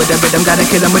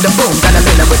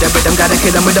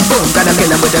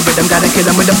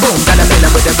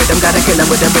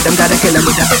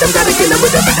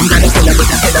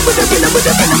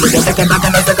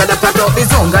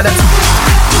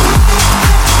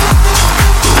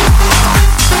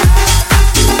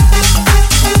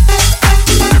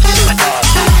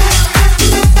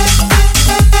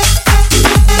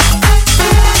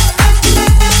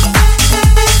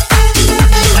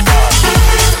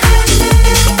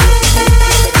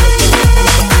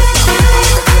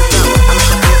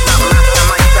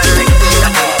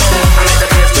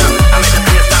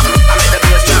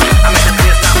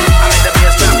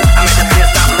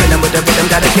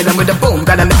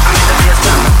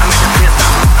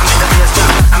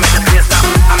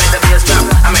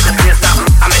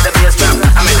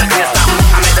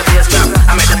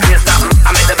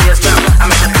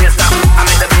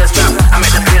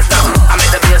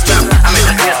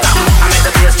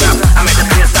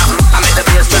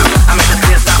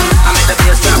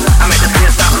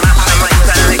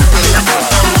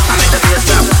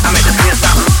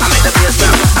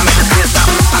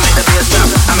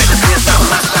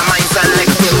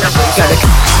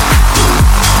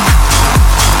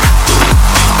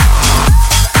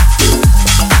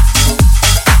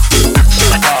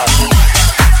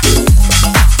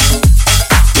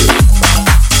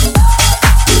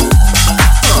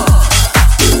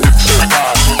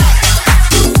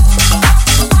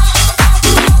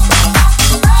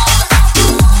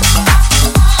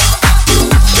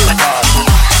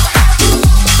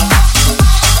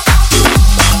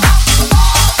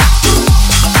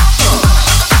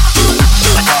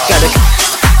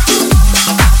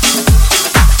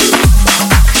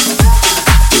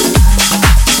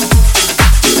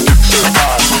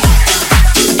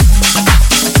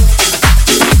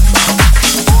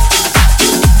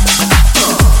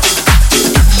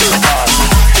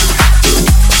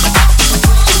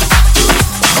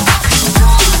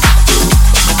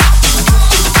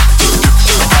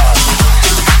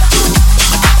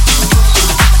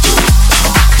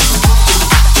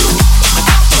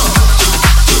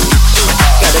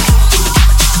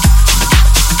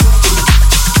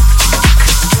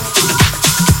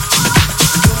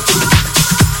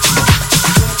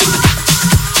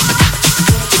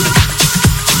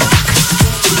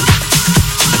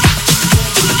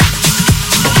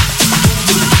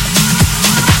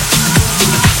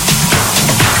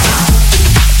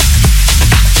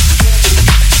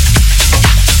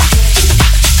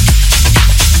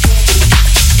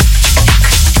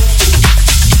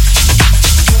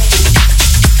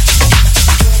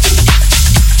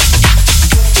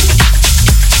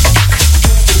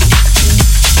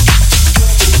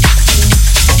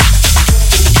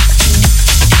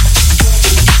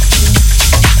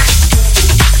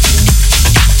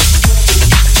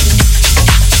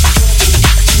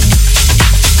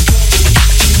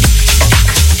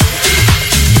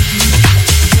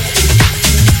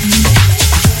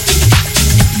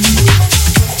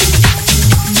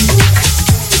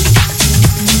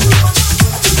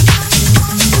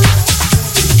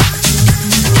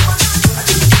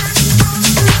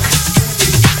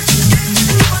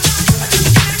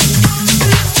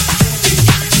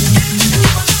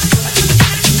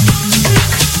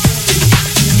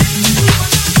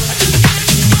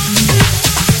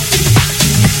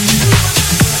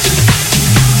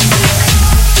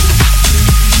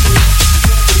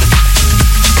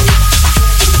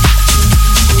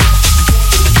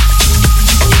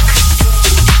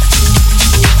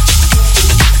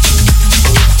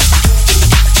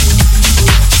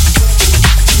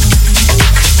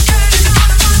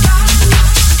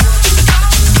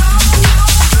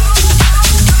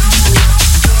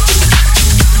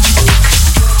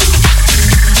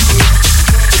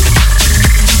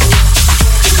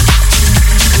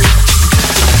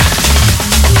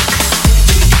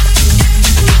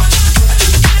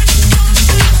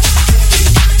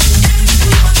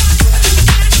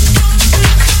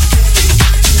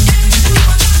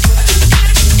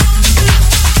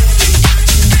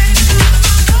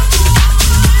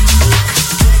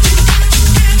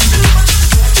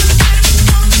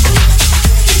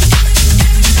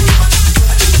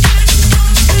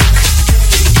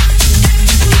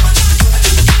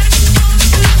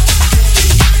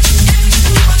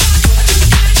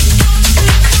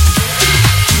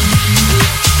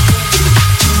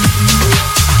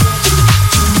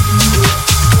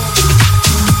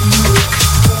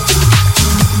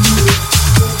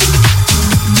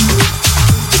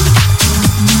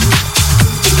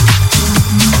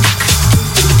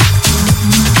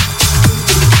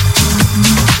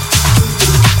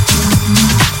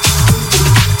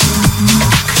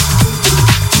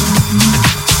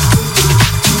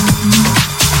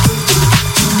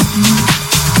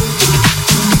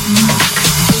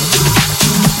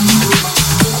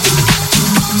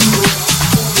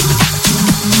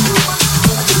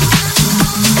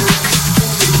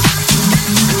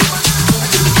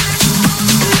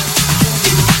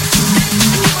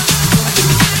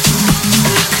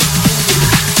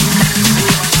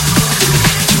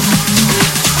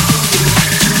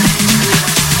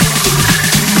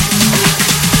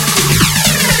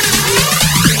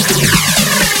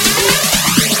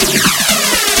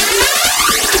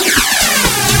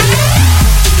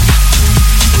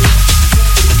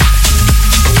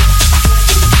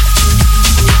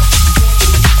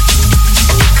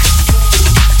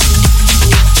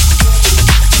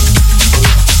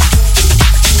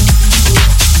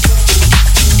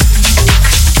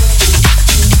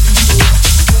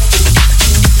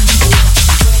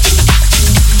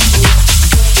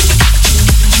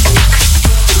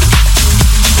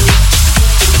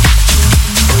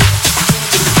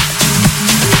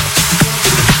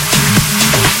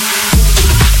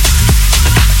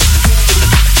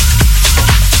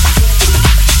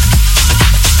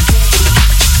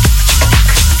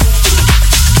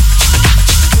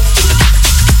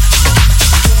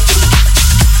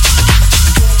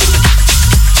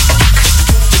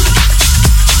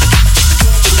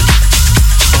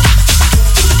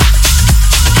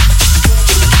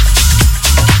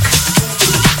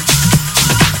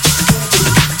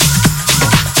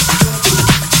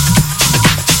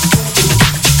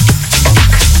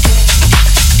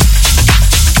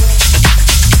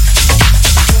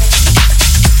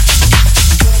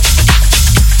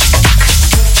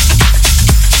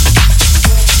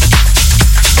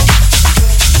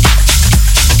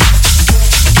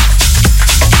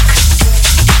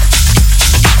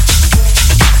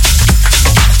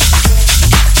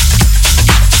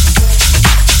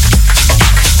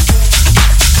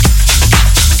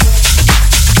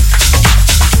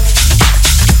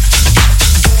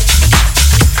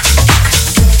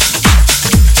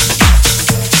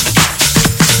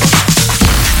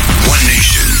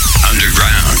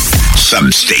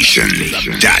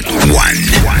subSTATION.one.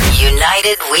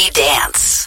 United we dance.